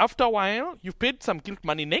then after a while, you've paid some guilt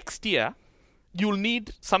money. Next year, you'll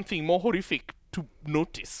need something more horrific to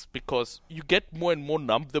notice, because you get more and more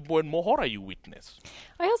numb the more and more horror you witness.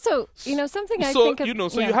 I also, something I So, think of...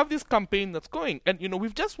 you have this campaign that's going. And,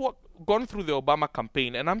 we've just gone through the Obama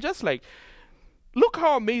campaign. And I'm just like, look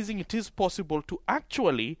how amazing it is possible to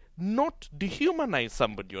actually not dehumanize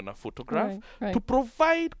somebody on a photograph, right. to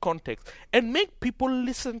provide context and make people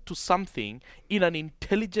listen to something in an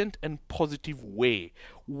intelligent and positive way.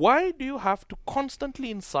 Why do you have to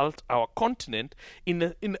constantly insult our continent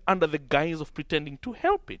in under the guise of pretending to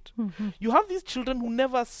help it? You have these children who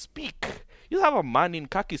never speak. You have a man in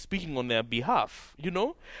khaki speaking on their behalf.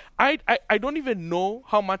 I don't even know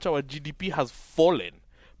how much our GDP has fallen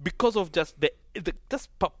because of just the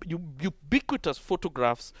ubiquitous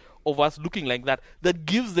photographs of us looking like that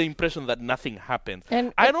gives the impression that nothing happens.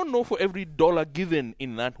 And I don't know, for every dollar given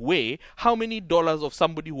in that way, how many dollars of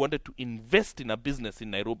somebody who wanted to invest in a business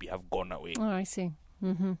in Nairobi have gone away. Oh, I see.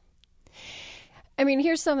 I mean,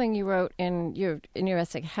 here's something you wrote in your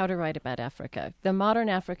essay, How to Write About Africa. The modern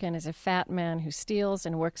African is a fat man who steals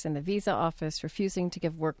and works in the visa office, refusing to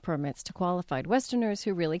give work permits to qualified Westerners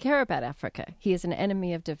who really care about Africa. He is an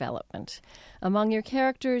enemy of development. Among your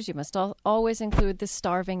characters, you must always include the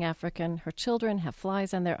starving African. Her children have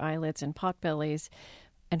flies on their eyelids and potbellies,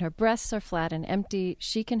 and her breasts are flat and empty.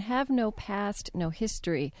 She can have no past, no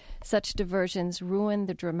history. Such diversions ruin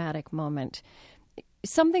the dramatic moment.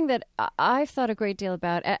 Something that I've thought a great deal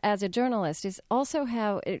about as a journalist is also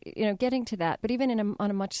how, getting to that, but even on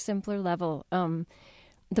a much simpler level,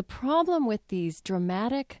 the problem with these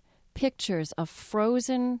dramatic pictures of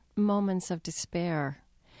frozen moments of despair.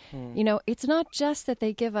 It's not just that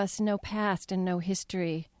they give us no past and no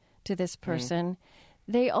history to this person.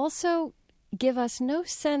 They also give us no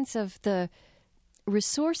sense of the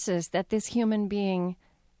resources that this human being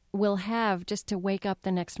will have just to wake up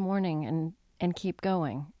the next morning and keep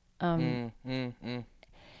going.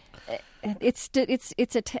 It's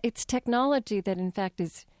technology that, in fact,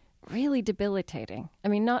 is really debilitating. I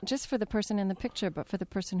mean, not just for the person in the picture, but for the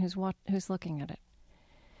person who's looking at it.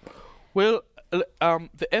 Well,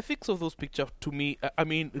 the ethics of those pictures, to me, I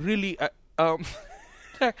mean, really,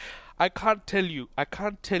 I can't tell you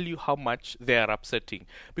how much they are upsetting,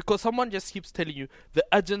 because someone just keeps telling you the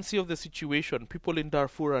urgency of the situation. People in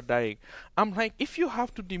Darfur are dying. I'm like, if you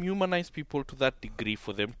have to dehumanize people to that degree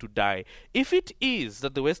for them to die, if it is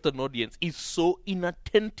that the Western audience is so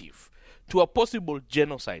inattentive to a possible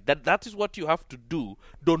genocide, that is what you have to do,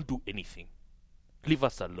 don't do anything. Leave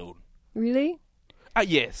us alone. Really?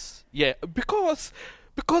 Yes. Yeah. Because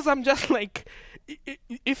I'm just like,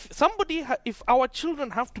 if our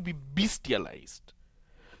children have to be bestialized,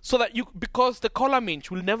 so that because the column inch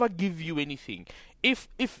will never give you anything. If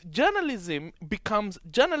journalism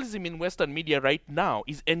in Western media right now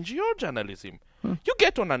is NGO journalism, you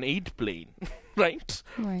get on an aid plane, right?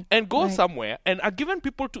 And go somewhere and are given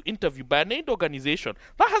people to interview by an aid organization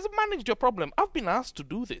that has managed your problem. I've been asked to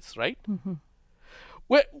do this, right?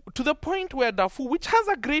 Where, to the point where Darfur, which has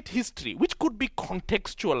a great history, which could be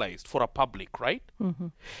contextualized for a public, right?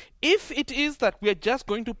 If it is that we are just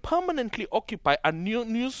going to permanently occupy a new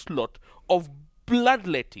news slot of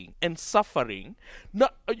bloodletting and suffering,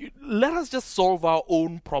 let us just solve our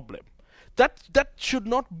own problem. That should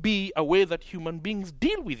not be a way that human beings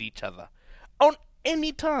deal with each other on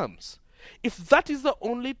any terms. If that is the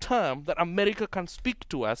only term that America can speak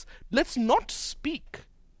to us, let's not speak.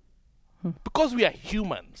 Because we are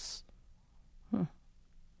humans.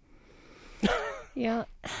 Yeah.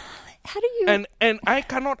 How do you... And I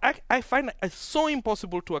cannot... I find it so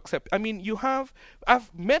impossible to accept. I mean,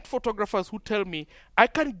 I've met photographers who tell me, I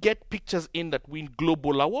can get pictures in that win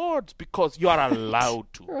global awards because you are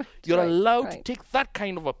allowed to. You're allowed to take that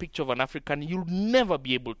kind of a picture of an African. You'll never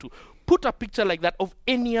be able to put a picture like that of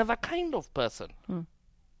any other kind of person.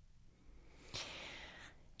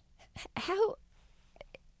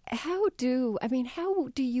 How do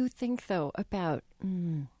you think, though, about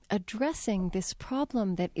addressing this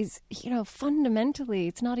problem that is, fundamentally,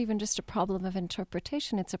 it's not even just a problem of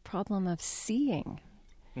interpretation, it's a problem of seeing.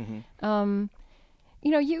 You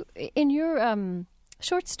in your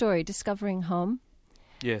short story, Discovering Home,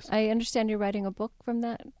 yes, I understand you're writing a book from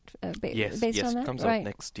that, based on that? It comes out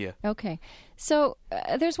next year. Okay. So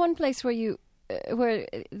there's one place where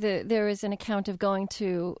there is an account of going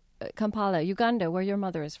to Kampala, Uganda, where your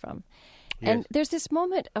mother is from. Yes. And there's this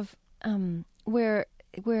moment of where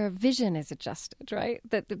vision is adjusted, right?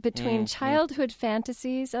 Between childhood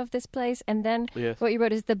fantasies of this place and then what you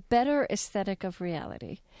wrote is the better aesthetic of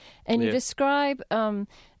reality. And you describe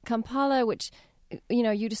Kampala, which,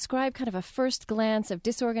 you describe kind of a first glance of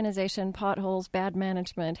disorganization, potholes, bad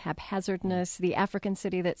management, haphazardness, the African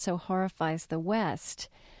city that so horrifies the West.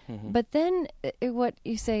 But then what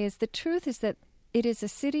you say is the truth is that it is a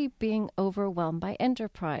city being overwhelmed by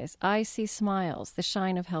enterprise. I see smiles, the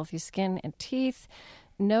shine of healthy skin and teeth,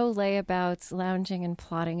 no layabouts, lounging and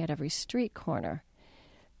plotting at every street corner.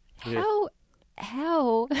 Yeah.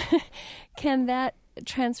 How can that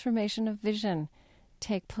transformation of vision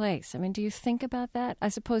take place? I mean, do you think about that? I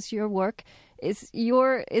suppose your work is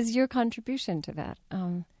your contribution to that.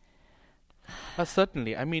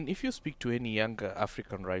 Certainly. I mean, if you speak to any younger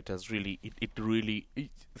African writers, really,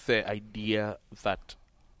 it's the idea that,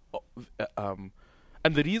 and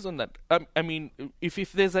the reason that I mean,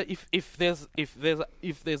 if there's a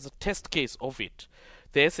test case of it,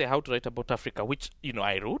 the essay How to Write About Africa, which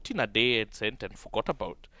I wrote in a day and sent and forgot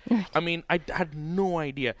about. I mean, I had no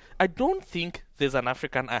idea. I don't think there's an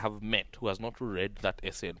African I have met who has not read that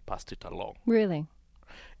essay and passed it along. Really,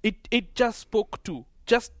 it just spoke to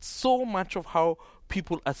just so much of how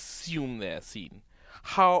people assume they're seen.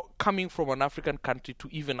 How coming from an African country to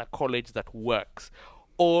even a college that works,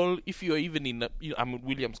 if you're even in I'm at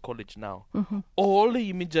Williams College now, all the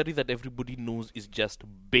imagery that everybody knows is just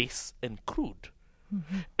base and crude.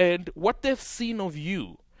 And what they've seen of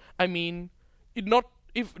you, I mean,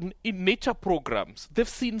 if in nature programs, they've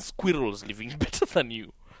seen squirrels living better than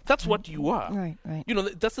you. That's what you are. Right.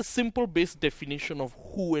 That's a simple base definition of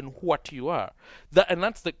who and what you are.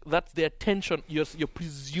 That's the attention you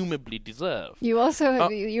presumably deserve. You also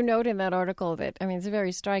you note in that article that, I mean, it's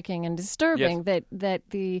very striking and disturbing that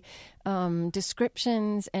the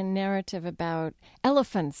descriptions and narrative about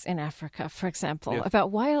elephants in Africa, for example, about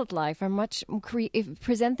wildlife, are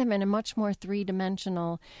present them in a much more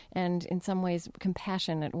three-dimensional and in some ways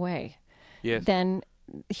compassionate way than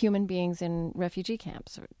human beings in refugee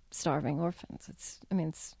camps or starving orphans. It's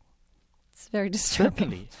very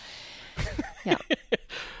disturbing.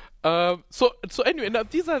 So anyway, now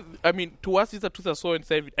these are, I mean, to us these are truths are so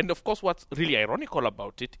insane. And of course, what's really ironical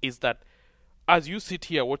about it is that as you sit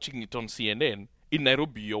here watching it on CNN, in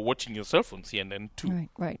Nairobi, you're watching yourself on CNN too.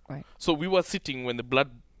 Right. So we were sitting when the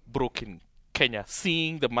blood broke in Kenya,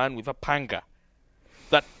 seeing the man with a panga.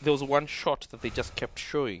 That there was one shot that they just kept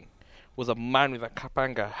showing. Was a man with a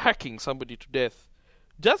panga hacking somebody to death,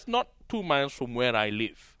 just not 2 miles from where I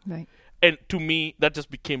live. Right. And to me, that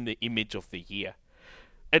just became the image of the year.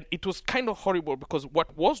 And it was kind of horrible because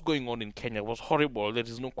what was going on in Kenya was horrible. There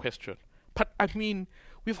is no question. But I mean,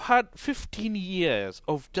 we've had 15 years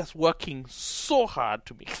of just working so hard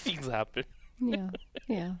to make things happen.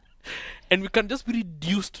 Yeah. And we can just be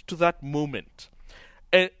reduced to that moment.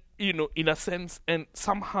 And, in a sense, and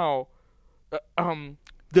somehow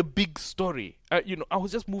the big story, I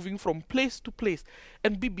was just moving from place to place,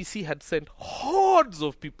 and BBC had sent hordes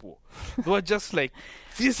of people who were just like,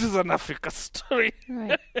 this is an Africa story.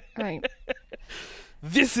 Right.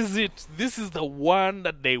 This is it. This is the one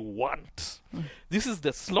that they want. This is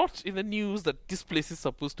the slot in the news that this place is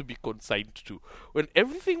supposed to be consigned to. When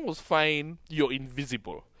everything was fine, you're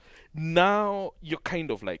invisible. Now you're kind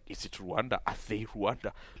of like, is it Rwanda? Are they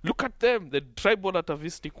Rwanda? Look at them, the tribal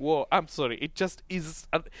atavistic war. I'm sorry, it just is.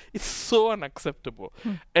 It's so unacceptable.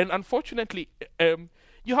 And unfortunately,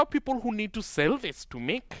 you have people who need to sell this to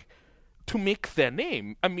make their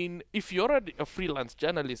name. I mean, if you're a freelance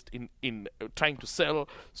journalist in trying to sell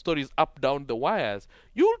stories up down the wires,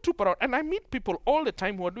 you'll troop around. And I meet people all the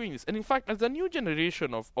time who are doing this. And in fact, as a new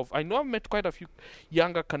generation of I know I've met quite a few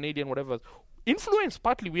younger Canadian whatever, influenced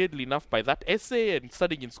partly weirdly enough by that essay and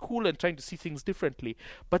studying in school and trying to see things differently,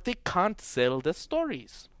 but they can't sell the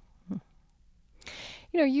stories.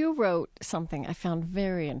 You wrote something I found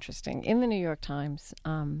very interesting in the New York Times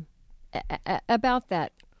about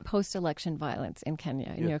that post-election violence in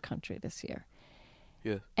Kenya, in your country this year.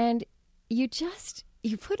 Yeah. And you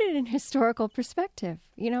put it in historical perspective.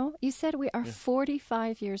 You said we are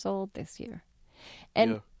 45 years old this year.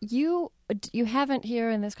 And you haven't here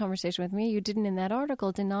in this conversation with me, you didn't in that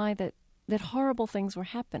article deny that horrible things were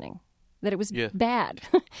happening, that it was bad.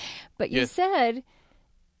 But you said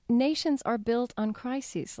nations are built on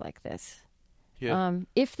crises like this. Yeah.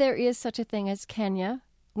 If there is such a thing as Kenya,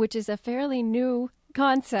 which is a fairly new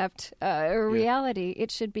concept, or reality, it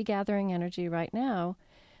should be gathering energy right now.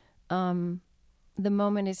 The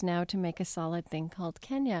moment is now to make a solid thing called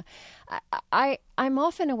Kenya. I'm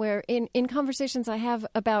often aware in conversations I have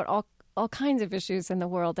about all kinds of issues in the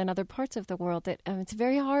world and other parts of the world that it's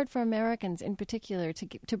very hard for Americans in particular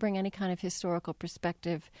to bring any kind of historical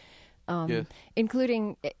perspective,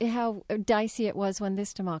 including how dicey it was when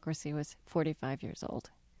this democracy was 45 years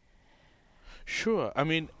old. Sure. I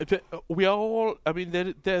mean, we are all. I mean,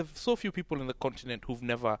 there are so few people in the continent who've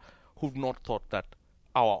not thought that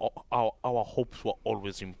our hopes were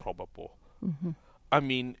always improbable. Mm-hmm. I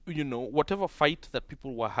mean, whatever fight that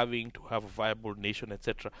people were having to have a viable nation,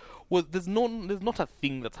 etc. Well, there's not a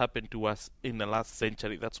thing that's happened to us in the last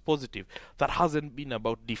century that's positive that hasn't been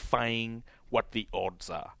about defying what the odds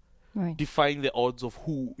are. Right. Defying the odds of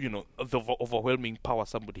who, the overwhelming power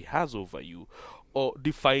somebody has over you, or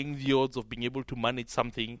defying the odds of being able to manage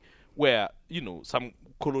something where, some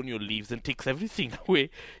colonial leaves and takes everything away,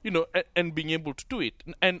 and being able to do it.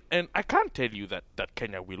 And I can't tell you that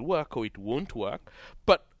Kenya will work or it won't work,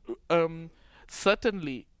 but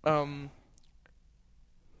certainly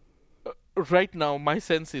right now my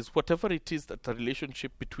sense is whatever it is that the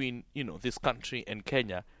relationship between, this country and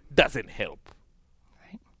Kenya doesn't help.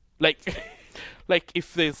 Like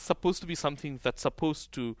if there's supposed to be something that's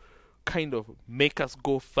supposed to kind of make us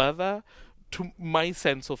go further, to my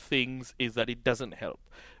sense of things is that it doesn't help.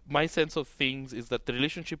 My sense of things is that the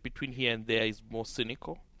relationship between here and there is more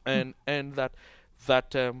cynical, and that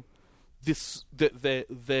this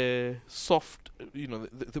the soft,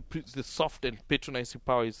 the soft and patronizing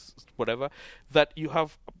power is whatever, that you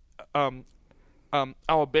have.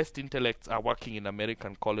 Our best intellects are working in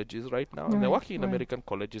American colleges right now. And they're working in American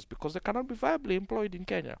colleges because they cannot be viably employed in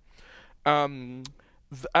Kenya. I'll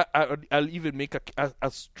even make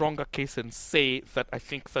a stronger case and say that I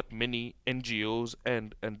think that many NGOs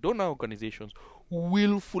and donor organizations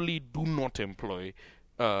willfully do not employ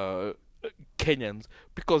Kenyans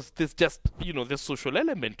because there's just, the social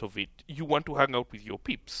element of it. You want to hang out with your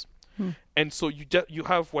peeps. And so you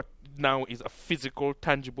have what now is a physical,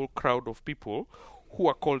 tangible crowd of people who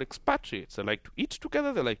are called expatriates. They like to eat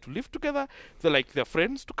together, they like to live together, they like their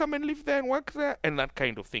friends to come and live there and work there, and that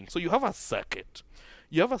kind of thing. So you have a circuit.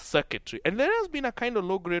 You have a circuitry. And there has been a kind of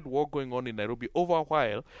low-grade war going on in Nairobi over a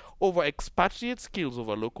while, over expatriate skills,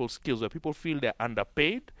 over local skills, where people feel they're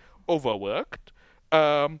underpaid, overworked,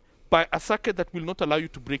 by a circuit that will not allow you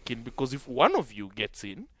to break in, because if one of you gets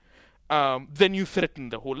in, then you threaten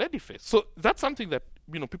the whole edifice. So that's something that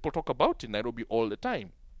people talk about in Nairobi all the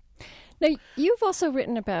time. Now, you've also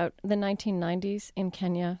written about the 1990s in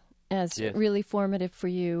Kenya as really formative for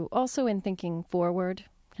you, also in thinking forward,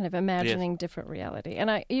 kind of imagining different reality.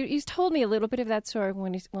 And you told me a little bit of that story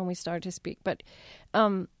when we started to speak, but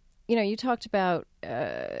you've talked about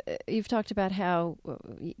how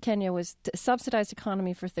Kenya was a subsidized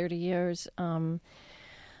economy for 30 years.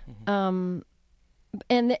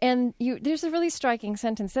 And there's a really striking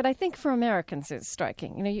sentence that I think for Americans is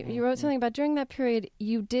striking. You know, you wrote something about during that period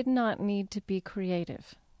you did not need to be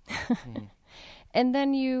creative. And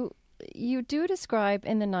then you do describe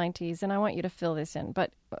in the 90s, and I want you to fill this in,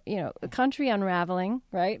 but, you know, the country unraveling,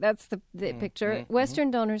 right? That's the picture.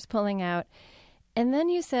 Western donors pulling out. And then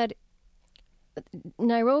you said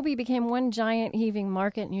Nairobi became one giant heaving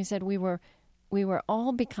market, and you said we were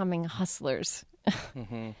all becoming hustlers.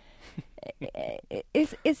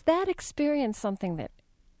 Is that experience something that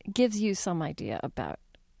gives you some idea about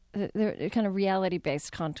the kind of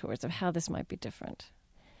reality-based contours of how this might be different?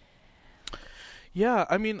 Yeah,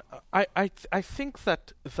 I mean, I think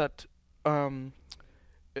that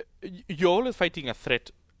you're always fighting a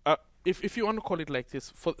threat. If you want to call it like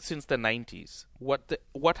this, since the 90s,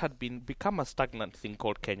 what had become a stagnant thing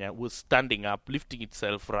called Kenya was standing up, lifting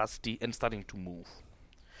itself, rusty, and starting to move.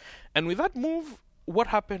 And with that move, what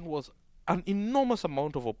happened was an enormous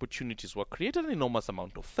amount of opportunities were created, an enormous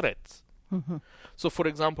amount of threats. So, for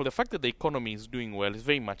example, the fact that the economy is doing well is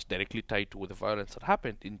very much directly tied to the violence that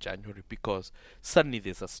happened in January, because suddenly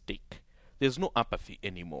there's a stake. There's no apathy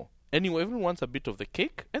anymore. Anyway, everyone wants a bit of the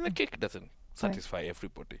cake, and the cake doesn't satisfy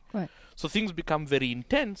everybody. Right. So things become very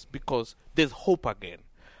intense because there's hope again.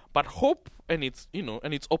 But hope and its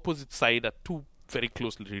opposite side are two very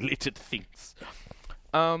closely related things.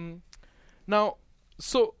 Now,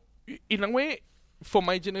 so in a way, for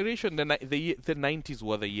my generation, the 90s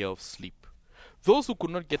were the year of sleep. Those who could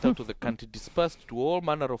not get out of the country dispersed to all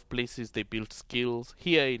manner of places. They built skills.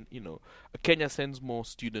 Here in, Kenya sends more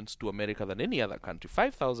students to America than any other country,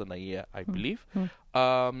 5,000 a year, I believe.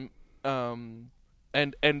 And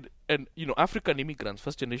African immigrants,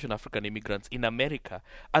 first generation African immigrants in America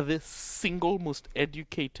are the single most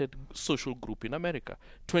educated social group in America.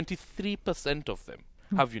 23% of them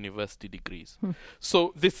have university degrees.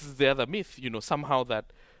 So this is the other myth, somehow that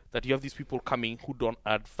you have these people coming who don't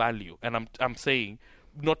add value. And I'm saying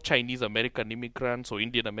not Chinese American immigrants or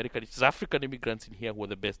Indian American, it's African immigrants in here who are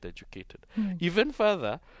the best educated. Even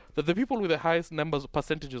further, that the people with the highest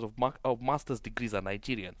percentages of master's degrees are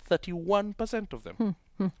Nigerians. 31% of them.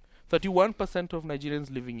 31% of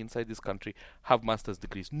Nigerians living inside this country have master's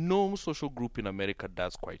degrees. No social group in America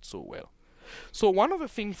does quite so well. So one of the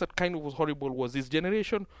things that kind of was horrible was this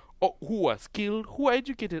generation who are skilled, who are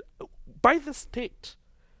educated by the state,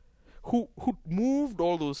 who moved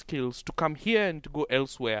all those skills to come here and to go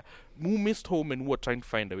elsewhere, who missed home and who were trying to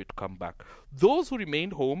find a way to come back. Those who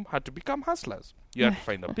remained home had to become hustlers. You had to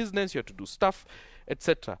find a business, you had to do stuff,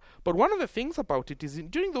 etc. But one of the things about it is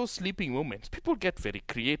during those sleeping moments, people get very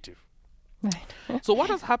creative. Right. So what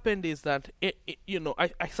has happened is that,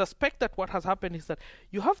 I suspect that what has happened is that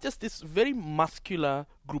you have just this very muscular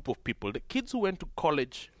group of people. The kids who went to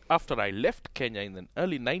college after I left Kenya in the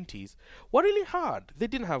early 90s were really hard. They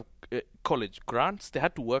didn't have college grants. They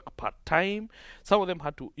had to work part-time. Some of them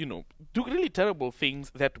had to, do really terrible things.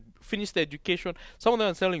 They had to finish their education. Some of them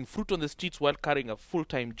were selling fruit on the streets while carrying a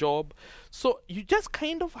full-time job. So you just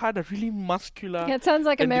kind of had a really muscular... Yeah, it sounds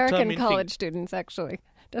like American college students, actually.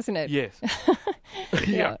 Doesn't it? Yes.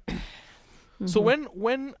 Yeah. So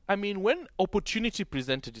when opportunity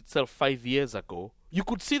presented itself 5 years ago, you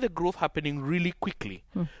could see the growth happening really quickly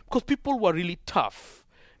because people were really tough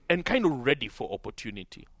and kind of ready for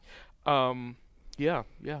opportunity. Yeah.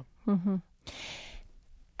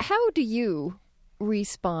 How do you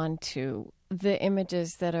respond to the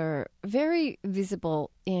images that are very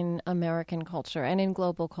visible in American culture and in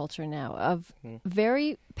global culture now of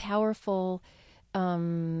very powerful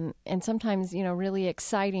and sometimes, really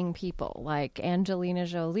exciting people like Angelina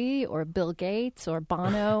Jolie or Bill Gates or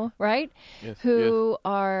Bono, right? Yes, who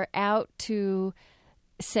are out to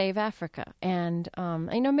save Africa. And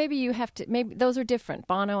I know maybe those are different.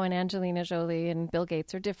 Bono and Angelina Jolie and Bill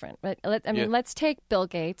Gates are different. But let's take Bill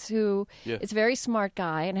Gates, who is a very smart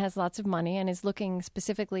guy and has lots of money and is looking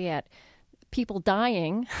specifically at people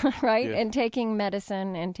dying, right? Yes. And taking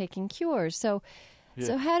medicine and taking cures. So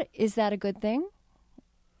is that a good thing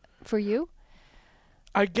for you?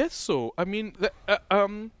 I guess so. I mean,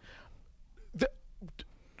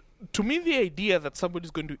 to me, the idea that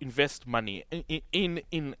somebody's going to invest money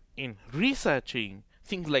in researching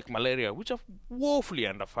things like malaria, which are woefully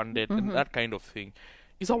underfunded and that kind of thing,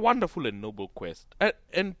 is a wonderful and noble quest.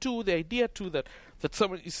 And two, the idea too that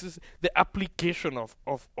somebody is the application of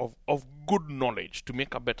good knowledge to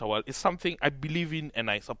make a better world is something I believe in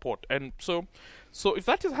and I support. And so if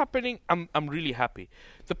that is happening, I'm really happy.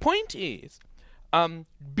 The point is,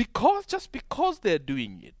 because they're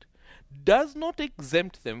doing it does not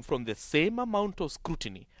exempt them from the same amount of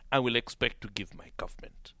scrutiny I will expect to give my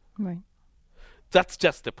government. Right. That's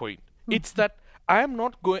just the point. It's that I'm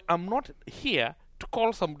not here to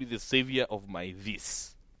call somebody the savior of my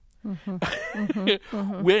this.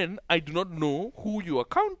 When I do not know who you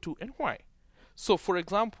account to and why. So, for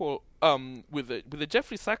example, with the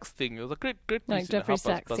Jeffrey Sachs thing, it was a great piece in Jeffrey the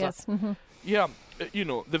Sachs, Harper's yes. Bazaar. Yeah,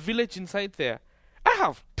 the village inside there. I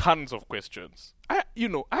have tons of questions. I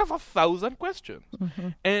have 1,000 questions,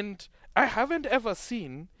 and I haven't ever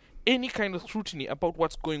seen any kind of scrutiny about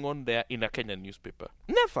what's going on there in a Kenyan newspaper.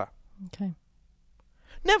 Never. Okay.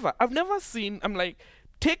 Never. I've never seen. I'm like,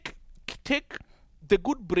 take the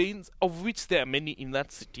good brains, of which there are many in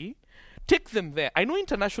that city. Take them there. I know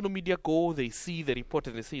international media go, they see the report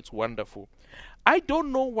and they say it's wonderful. I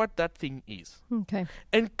don't know what that thing is. Okay.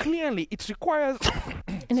 And clearly it requires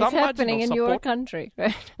and it's happening in your country,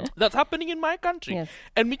 right? That's happening in my country. Yes.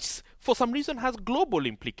 And which, for some reason, has global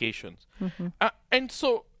implications. And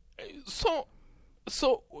so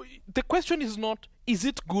the question is not, is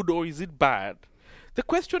it good or is it bad? The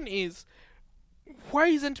question is, why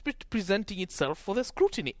isn't it presenting itself for the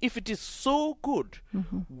scrutiny? If it is so good,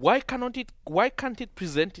 why can't it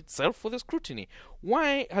present itself for the scrutiny?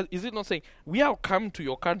 Why is it not saying, we have come to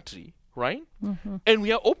your country, right? And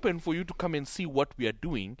we are open for you to come and see what we are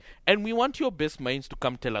doing, and we want your best minds to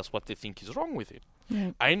come tell us what they think is wrong with it.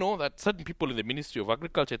 Right. I know that certain people in the Ministry of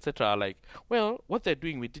Agriculture, etc., are like, well, what they're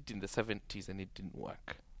doing, we did in the 70s and it didn't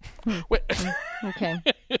work. Okay.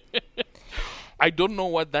 I don't know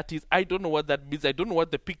what that is. I don't know what that means. I don't know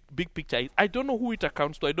what the big picture is. I don't know who it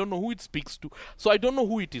accounts to. I don't know who it speaks to. So I don't know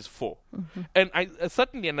who it is for. And I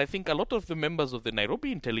certainly, and I think a lot of the members of the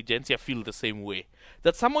Nairobi intelligentsia feel the same way.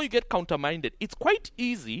 That somehow you get counterminded. It's quite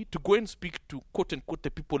easy to go and speak to, quote unquote, the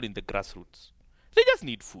people in the grassroots. They just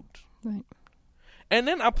need food. Right. And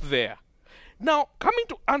then up there. Now, coming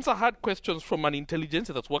to answer hard questions from an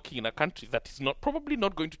intelligentsia that's working in a country that is probably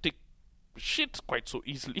not going to take shit quite so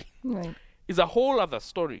easily. Right. Is a whole other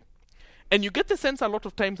story. And you get the sense a lot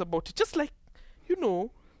of times about it, just like,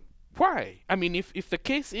 why? I mean, if the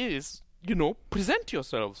case is, present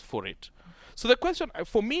yourselves for it. So the question,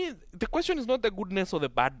 for me, the question is not the goodness or the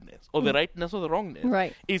badness, or the rightness or the wrongness.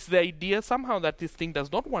 Right. It's the idea somehow that this thing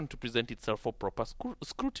does not want to present itself for proper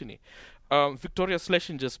scrutiny. Victoria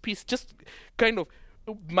Schlesinger's piece, just kind of,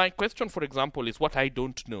 my question, for example, is what I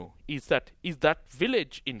don't know, is that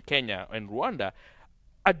village in Kenya and Rwanda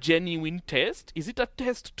a genuine test? Is it a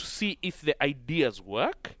test to see if the ideas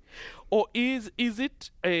work, or is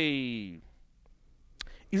it a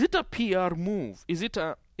PR move? Is it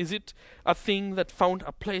a thing that found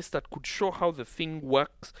a place that could show how the thing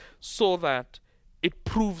works, so that it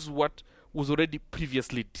proves what was already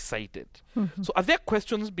previously decided? So are there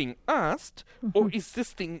questions being asked, or is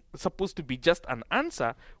this thing supposed to be just an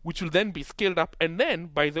answer, which will then be scaled up? And then,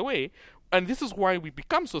 by the way, and this is why we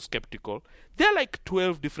become so skeptical, there are like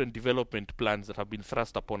 12 different development plans that have been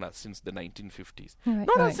thrust upon us since the 1950s. Right,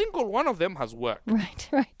 Not a single one of them has worked.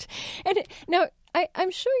 Right. And now,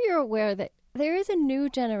 I'm sure you're aware that there is a new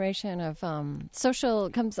generation of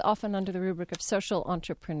comes often under the rubric of social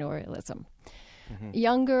entrepreneurialism.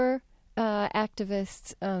 Younger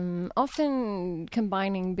activists, often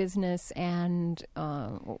combining business and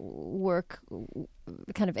work,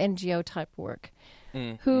 kind of NGO-type work,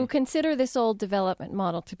 who consider this old development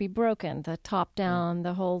model to be broken, the top-down,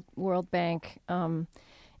 the whole World Bank. And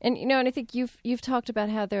I think you've talked about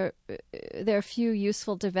how there are few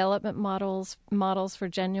useful development models for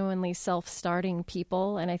genuinely self-starting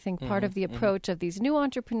people. And I think part of the approach of these new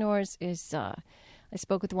entrepreneurs is, I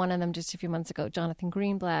spoke with one of them just a few months ago, Jonathan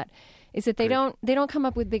Greenblatt, is that they don't come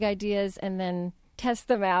up with big ideas and then test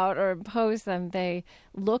them out or impose them. They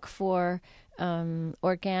look for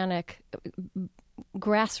organic,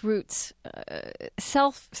 grassroots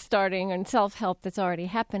self-starting and self-help that's already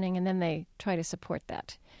happening, and then they try to support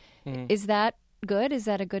that. Is that good? Is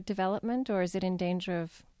that a good development, or is it in danger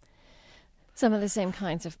of some of the same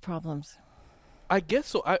kinds of problems? I guess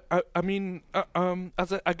so. I mean,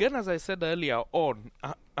 as I said earlier on,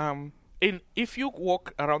 if you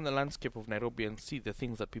walk around the landscape of Nairobi and see the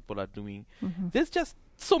things that people are doing, there's just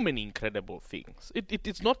so many incredible things.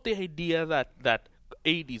 It's not the idea that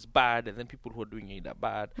aid is bad and then people who are doing aid are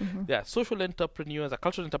bad. There are social entrepreneurs,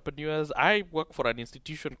 cultural entrepreneurs. I work for an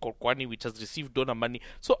institution called Kwani, which has received donor money.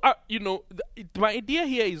 So, my idea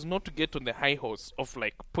here is not to get on the high horse of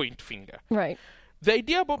like point finger. Right. The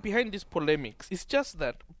idea behind these polemics is just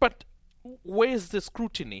that, but where's the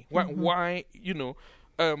scrutiny? Why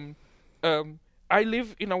I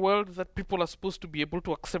live in a world that people are supposed to be able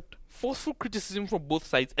to accept forceful criticism from both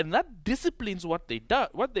sides, and that disciplines what they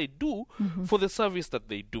do for the service that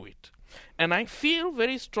they do it. And I feel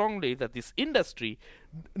very strongly that this industry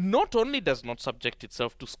not only does not subject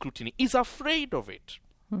itself to scrutiny, is afraid of it.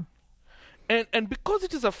 And because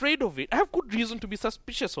it is afraid of it, I have good reason to be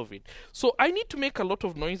suspicious of it. So I need to make a lot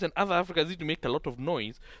of noise, and other Africans need to make a lot of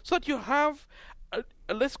noise, so that you have,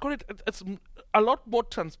 let's call it, a lot more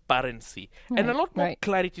transparency and a lot more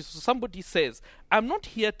clarity. So somebody says, I'm not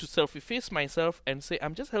here to self-efface myself and say,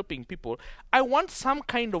 I'm just helping people. I want some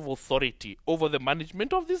kind of authority over the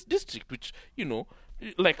management of this district, which,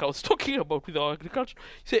 like I was talking about with our agriculture,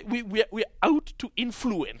 say we're out to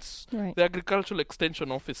influence the agricultural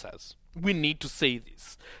extension officers. We need to say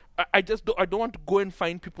this. I don't want to go and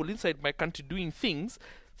find people inside my country doing things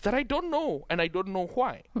that I don't know, and I don't know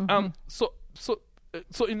why.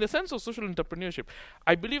 So in the sense of social entrepreneurship,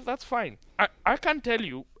 I believe that's fine. I can tell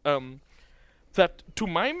you that, to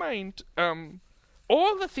my mind,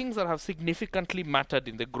 all the things that have significantly mattered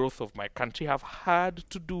in the growth of my country have had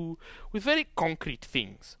to do with very concrete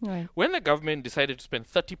things. Right. When the government decided to spend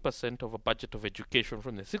 30% of a budget of education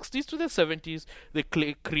from the 60s to the 70s, they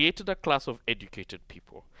created a class of educated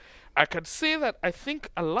people. I can say that I think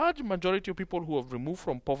a large majority of people who have removed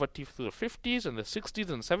from poverty through the 50s and the 60s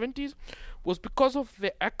and 70s was because of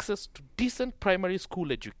their access to decent primary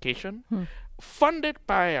school education, funded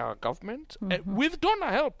by our government, with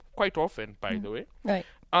donor help quite often, by the way. Right.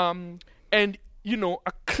 And,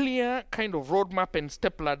 a clear kind of roadmap and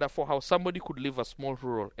stepladder for how somebody could leave a small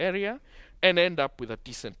rural area and end up with a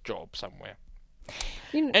decent job somewhere.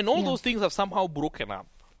 And all those things have somehow broken up.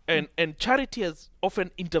 And charity has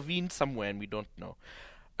often intervened somewhere, and we don't know.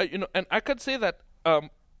 And I could say that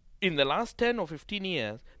in the last 10 or 15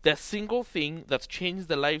 years, the single thing that's changed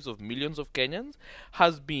the lives of millions of Kenyans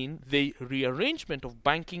has been the rearrangement of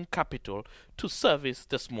banking capital to service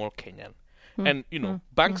the small Kenyan. And,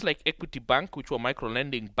 banks like Equity Bank, which were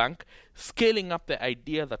micro-lending bank, scaling up the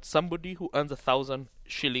idea that somebody who earns 1,000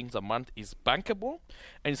 shillings a month is bankable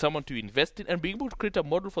and someone to invest in, and being able to create a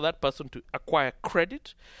model for that person to acquire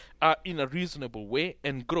credit in a reasonable way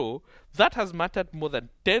and grow, that has mattered more than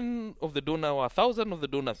 10 of the donor or 1,000 of the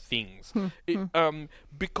donor things.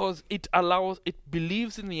 Because it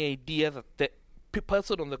believes in the idea that the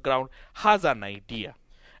person on the ground has an idea.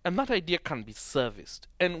 And that idea can be serviced.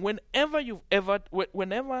 And whenever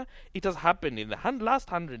it has happened in the last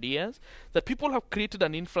 100 years, that people have created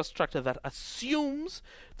an infrastructure that assumes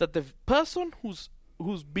that the person who's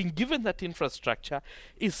been given that infrastructure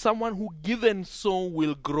is someone who, given so,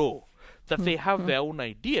 will grow. That they have their own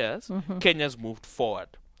ideas, Kenya's moved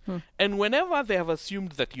forward. And whenever they have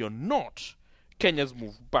assumed that you're not, Kenya's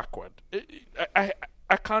moved backward.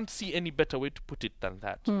 I can't see any better way to put it than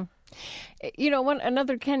that.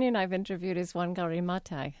 Another Kenyan I've interviewed is Wangari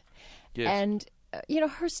Maathai. Yes. And,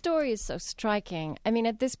 her story is so striking. I mean,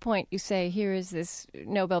 at this point, you say, here is this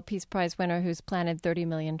Nobel Peace Prize winner who's planted 30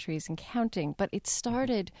 million trees and counting. But it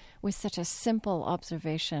started with such a simple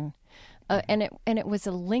observation. And it was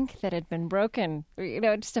a link that had been broken.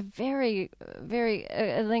 Just a very, very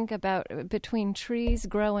a link between trees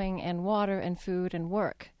growing and water and food and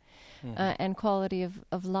work. And quality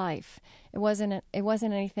of life. It wasn't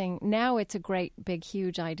anything. Now it's a great, big,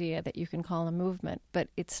 huge idea that you can call a movement, but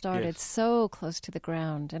it started so close to the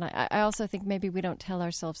ground. And I also think maybe we don't tell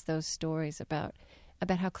ourselves those stories about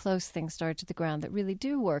how close things started to the ground that really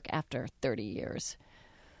do work after 30 years.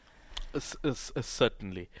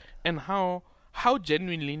 Certainly. And how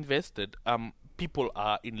genuinely invested people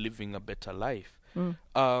are in living a better life. And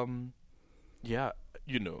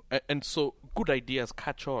so good ideas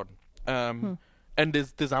catch on. And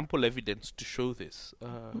there's ample evidence to show this.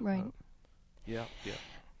 Right. Yeah.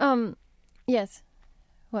 Yes.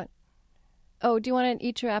 What? Oh, do you want to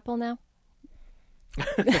eat your apple now?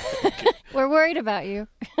 We're worried about you.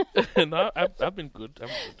 No, I've been good. I'm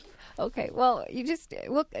good. Okay. Well,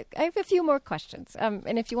 I have a few more questions.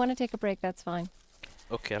 And if you want to take a break, that's fine.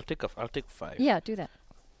 Okay, I'll take 5. Yeah, do that.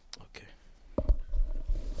 Okay.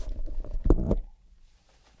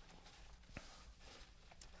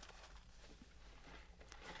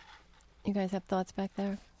 You guys have thoughts back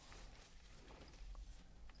there?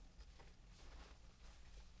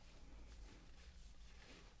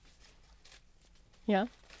 Yeah?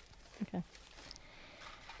 Okay.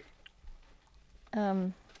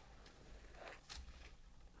 I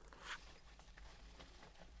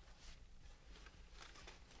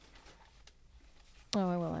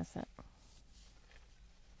will ask that.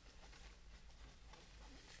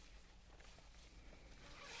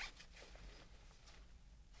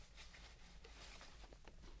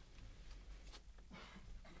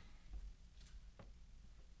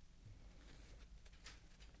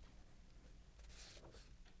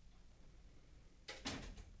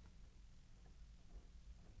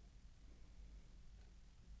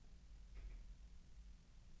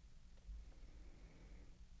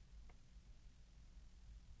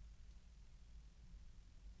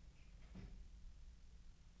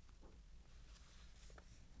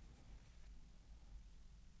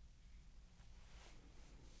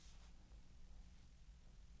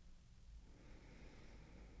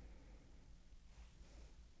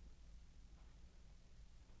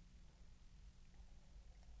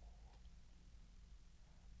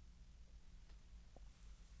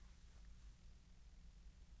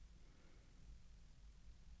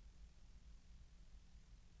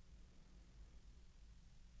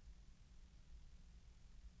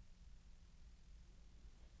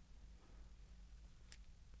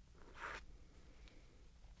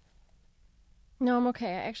 No, I'm okay.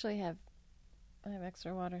 I actually have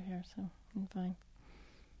extra water here, so I'm fine.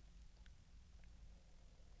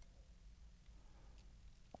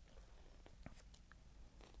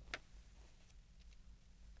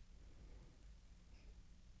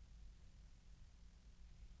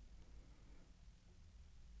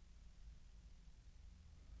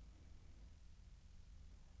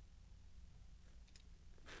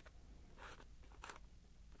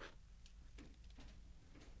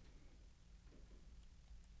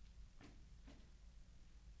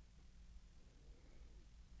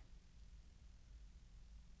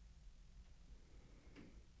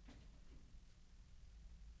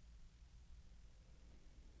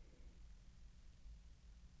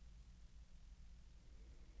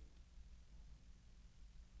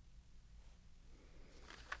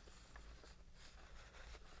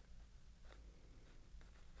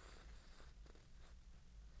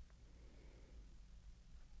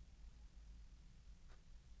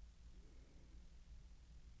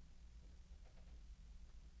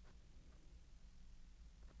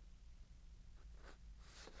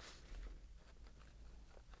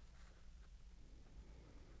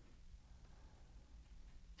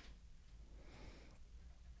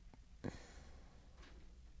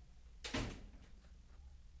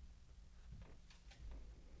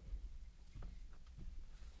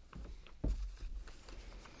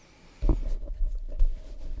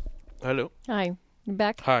 Hello. Hi. You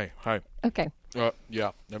back? Hi. Okay.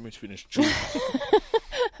 Yeah, let me finish chewing.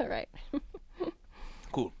 All right.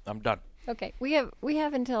 Cool, I'm done. Okay. We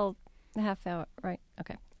have until a half hour, right?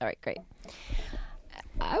 Okay. All right, great.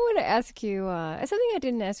 I want to ask you something I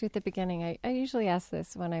didn't ask you at the beginning. I usually ask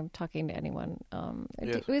this when I'm talking to anyone.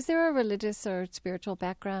 Yes. Was there a religious or spiritual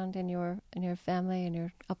background in your family and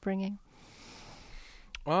your upbringing?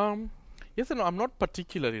 Yes and no, I'm not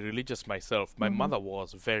particularly religious myself. My mother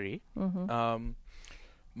was very.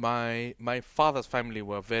 My father's family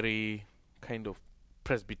were very kind of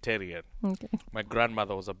Presbyterian. Okay. My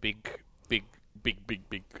grandmother was a big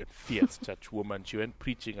and fierce church woman. She went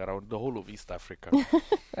preaching around the whole of East Africa.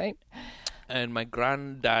 Right. And my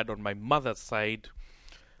granddad on my mother's side,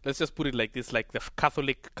 let's just put it like this, like the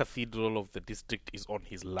Catholic cathedral of the district is on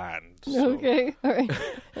his land. So, Okay. All right.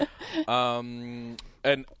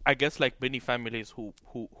 and I guess like many families who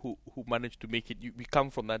managed to make it, we come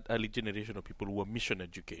from that early generation of people who were mission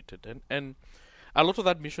educated. And a lot of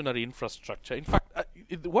that missionary infrastructure. In fact,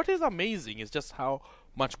 what is amazing is just how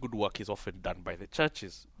much good work is often done by the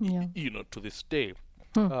churches, Yeah. to this day.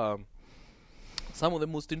 Some of the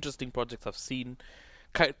most interesting projects I've seen,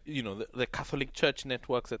 the Catholic Church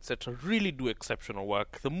networks, etc., really do exceptional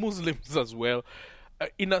work. The Muslims as well,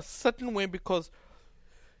 in a certain way, because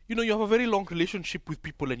you have a very long relationship with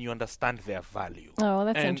people and you understand their value. Oh, well,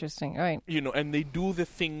 that's interesting. All right. And they do the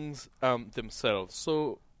things themselves.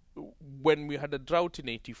 So when we had a drought in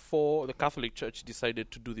 1984, the Catholic Church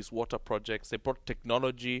decided to do these water projects. They brought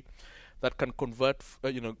technology that can convert,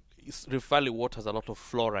 Rift Valley water has a lot of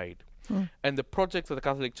fluoride. And the projects that the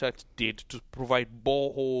Catholic Church did to provide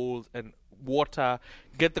boreholes and water,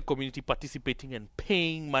 get the community participating and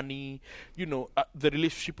paying money, the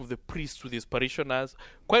relationship of the priests with his parishioners,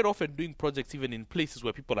 quite often doing projects even in places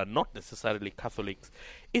where people are not necessarily Catholics.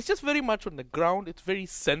 It's just very much on the ground. It's very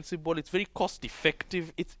sensible. It's very cost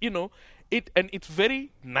effective. It's, and it's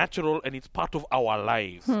very natural and it's part of our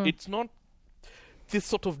lives. It's not this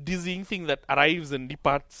sort of dizzying thing that arrives and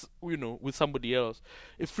departs, with somebody else.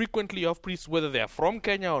 Frequently you have priests, whether they are from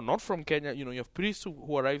Kenya or not from Kenya, you have priests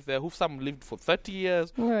who arrive there, who've some lived for 30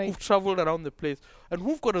 years, Right. who've traveled around the place, and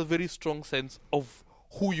who've got a very strong sense of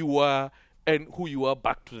who you are and who you are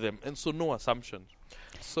back to them. And so no assumptions.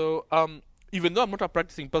 So, even though I'm not a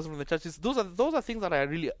practicing person from the churches, those are things that I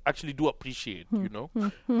really actually do appreciate,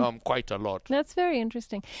 quite a lot. That's very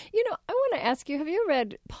interesting. I want to ask you, have you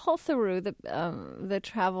read Paul Theroux, the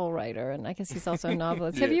travel writer, and I guess he's also a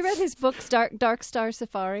novelist. Have you read his books, Dark Star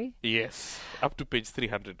Safari? Yes, up to page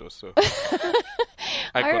 300 or so.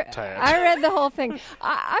 I got tired. I read the whole thing.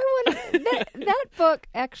 I want that book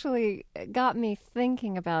actually got me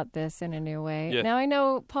thinking about this in a new way. Yes. Now I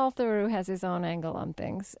know Paul Theroux has his own angle on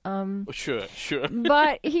things. Sure.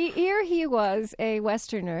 But he was a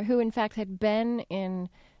Westerner who, in fact, had been in.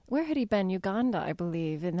 Where had he been? Uganda, I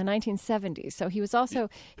believe, in the 1970s. So he was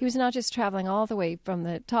not just traveling all the way from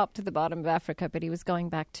the top to the bottom of Africa, but he was going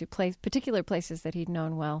back to particular places that he'd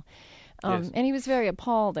known well. Yes. And he was very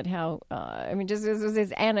appalled at how, just this was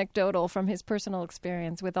his anecdotal from his personal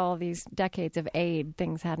experience with all these decades of aid,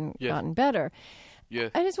 things hadn't gotten better.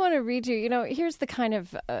 Yes. I just want to read you, here's the kind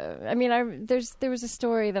of, there was a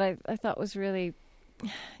story that I thought was really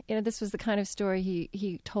this was the kind of story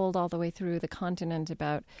he told all the way through the continent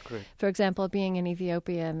about, Great. for example, being in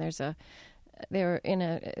Ethiopia, and there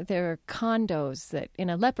are condos that in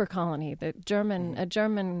a leper colony that a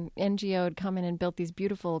German NGO had come in and built these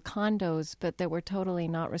beautiful condos, but that were totally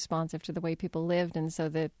not responsive to the way people lived, and so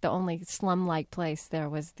the only slum-like place there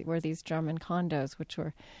were these German condos, which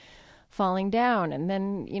were falling down. And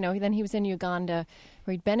then then he was in Uganda,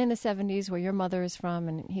 where he'd been in the 70s, where your mother is from,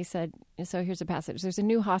 and he said, so here's a passage. There's a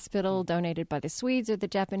new hospital donated by the Swedes or the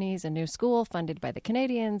Japanese, a new school funded by the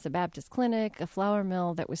Canadians, a Baptist clinic, a flour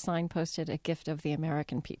mill that was signposted a gift of the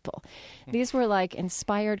American people. These were like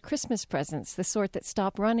inspired Christmas presents, the sort that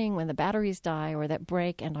stop running when the batteries die or that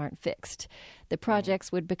break and aren't fixed. The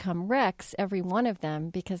projects would become wrecks, every one of them,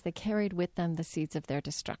 because they carried with them the seeds of their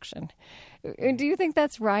destruction. Do you think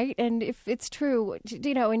that's right? And if it's true,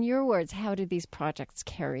 in your words, how did these projects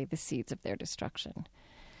carry the seeds of their destruction?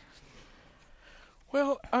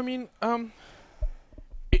 Well, I mean,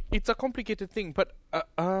 it's a complicated thing, but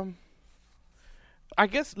I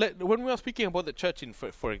guess when we are speaking about the church,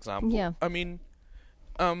 for example, I mean,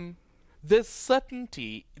 there's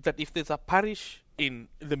certainty that if there's a parish in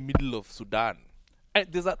the middle of Sudan, and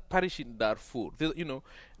there's a parish in Darfur,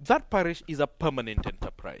 that parish is a permanent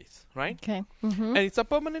enterprise, right? Okay. Mm-hmm. And it's a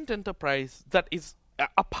permanent enterprise that is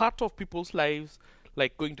a part of people's lives,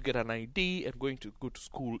 like going to get an ID and going to go to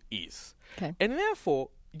school is. Okay. And therefore,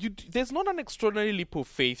 there's not an extraordinary leap of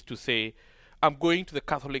faith to say, I'm going to the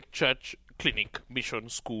Catholic Church, clinic, mission,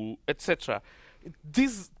 school, etc.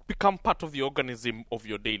 These become part of the organism of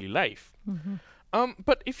your daily life. Mm-hmm.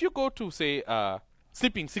 But if you go to, say,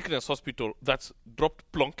 sleeping sickness hospital that's dropped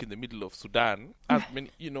plonk in the middle of Sudan, as many,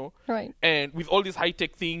 right, and with all these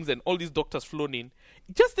high-tech things and all these doctors flown in,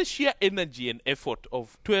 just the sheer energy and effort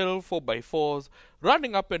of 12 4x4s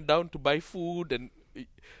running up and down to buy food, and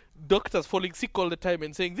doctors falling sick all the time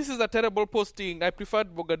and saying, this is a terrible posting, I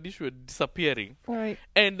preferred Mogadishu, disappearing. Right.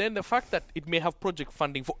 And then the fact that it may have project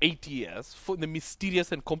funding for 8 years, for the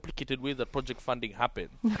mysterious and complicated way that project funding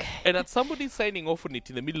happens. Okay. And that somebody signing off on it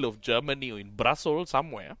in the middle of Germany or in Brussels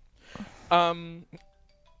somewhere. Oh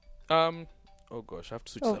gosh, I have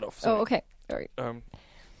to switch that off. Sorry. Oh, okay. All right.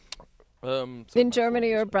 In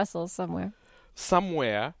Germany or Brussels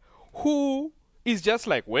somewhere, who is just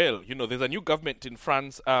like, well, there's a new government in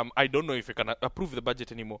France. I don't know if you can approve the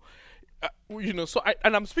budget anymore. So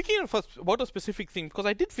I'm speaking first about a specific thing because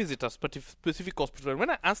I did visit a specific hospital, and when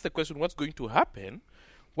I asked the question, what's going to happen?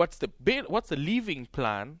 What's the leaving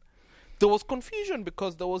plan? There was confusion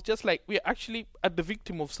because there was just like, we're actually at the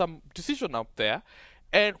victim of some decision out there,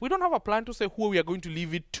 and we don't have a plan to say who we are going to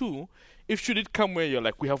leave it to. If should it come where you're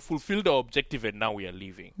like, we have fulfilled our objective and now we are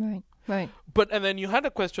leaving. Right. Right. And then you had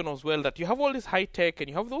a question as well that you have all this high tech and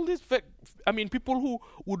you have all these, people who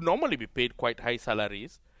would normally be paid quite high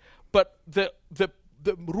salaries, but the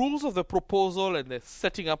rules of the proposal and the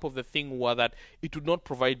setting up of the thing were that it would not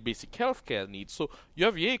provide basic healthcare needs. So you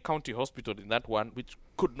have Yei County Hospital in that one, which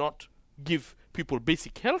could not give people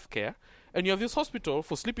basic healthcare, and you have this hospital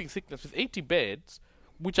for sleeping sickness with 80 beds,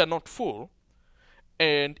 which are not full,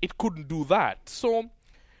 and it couldn't do that. So,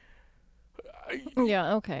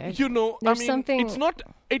 yeah, okay. There's something. It's not.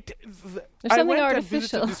 There's something artificial. I went and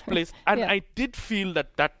visited this place, and I did feel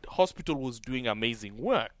that hospital was doing amazing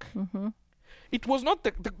work. Mm-hmm. It was not.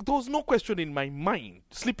 There was no question in my mind.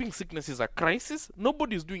 Sleeping sickness is a crisis.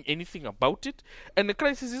 Nobody is doing anything about it, and the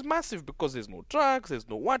crisis is massive because there's no drugs, there's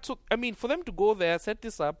no what. So, for them to go there, set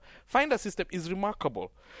this up, find a system is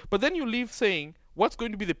remarkable. But then you leave saying, what's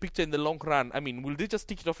going to be the picture in the long run? Will they just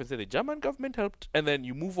tick it off and say the German government helped, and then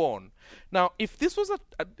you move on? Now, if this was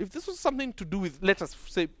something to do with, let us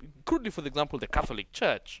say, crudely for example, the Catholic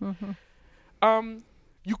Church, mm-hmm.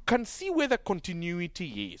 You can see where the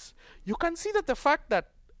continuity is. You can see that the fact that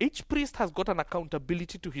each priest has got an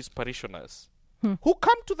accountability to his parishioners who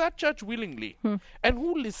come to that church willingly and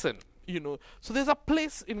who listen. So there's a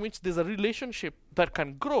place in which there's a relationship that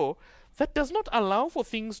can grow that does not allow for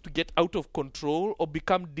things to get out of control or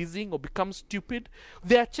become dizzying or become stupid.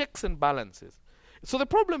 There are checks and balances. So the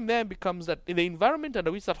problem there becomes that in the environment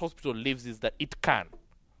under which that hospital lives is that it can.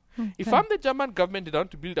 Okay. If I'm the German government and I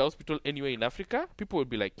want to build a hospital anywhere in Africa, people will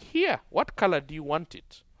be like, here, what color do you want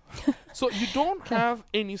it? So you don't have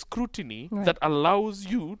any scrutiny that allows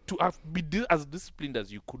you to be as disciplined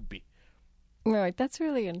as you could be. Right, that's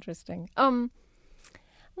really interesting. I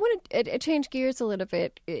want to change gears a little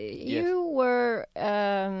bit. You were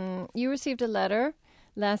you received a letter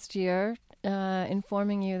last year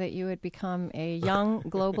informing you that you had become a young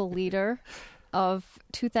global leader of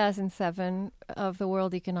 2007 of the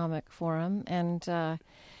World Economic Forum, and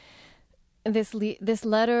this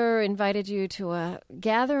letter invited you to a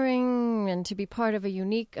gathering and to be part of a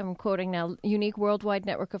unique, I'm quoting now, unique worldwide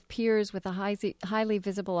network of peers with a highly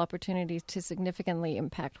visible opportunity to significantly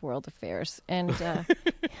impact world affairs. And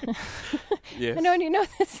Yes. I know, and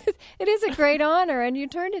it is a great honor, and you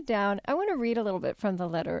turned it down. I want to read a little bit from the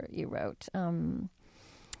letter you wrote.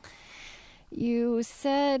 You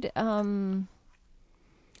said,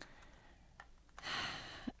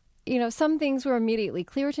 some things were immediately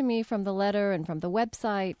clear to me from the letter and from the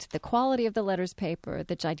website, the quality of the letter's paper,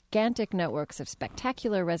 the gigantic networks of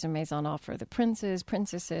spectacular resumes on offer, the princes,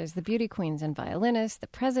 princesses, the beauty queens and violinists, the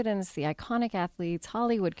presidents, the iconic athletes,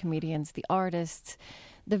 Hollywood comedians, the artists,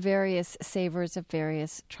 the various savers of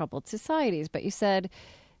various troubled societies. But you said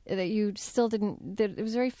that you still didn't, that it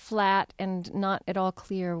was very flat and not at all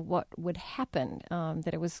clear what would happen,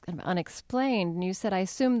 that it was kind of unexplained. And you said, I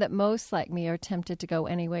assume that most like me are tempted to go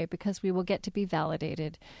anyway because we will get to be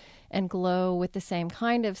validated and glow with the same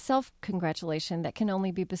kind of self-congratulation that can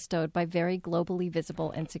only be bestowed by very globally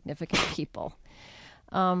visible and significant people.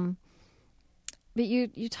 But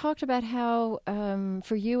you talked about how,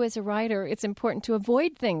 for you as a writer, it's important to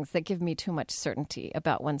avoid things that give me too much certainty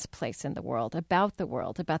about one's place in the world, about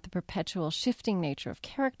the perpetual shifting nature of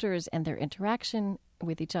characters and their interaction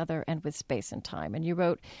with each other and with space and time. And you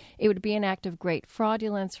wrote, it would be an act of great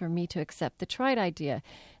fraudulence for me to accept the trite idea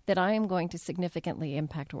that I am going to significantly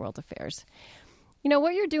impact world affairs.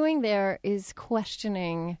 What you're doing there is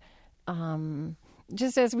questioning...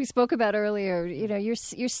 just as we spoke about earlier, you're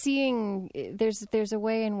seeing there's a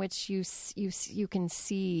way in which you can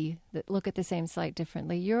see that, look at the same site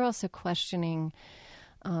differently. You're also questioning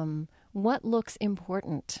what looks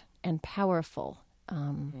important and powerful,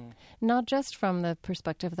 not just from the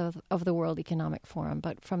perspective of the World Economic Forum,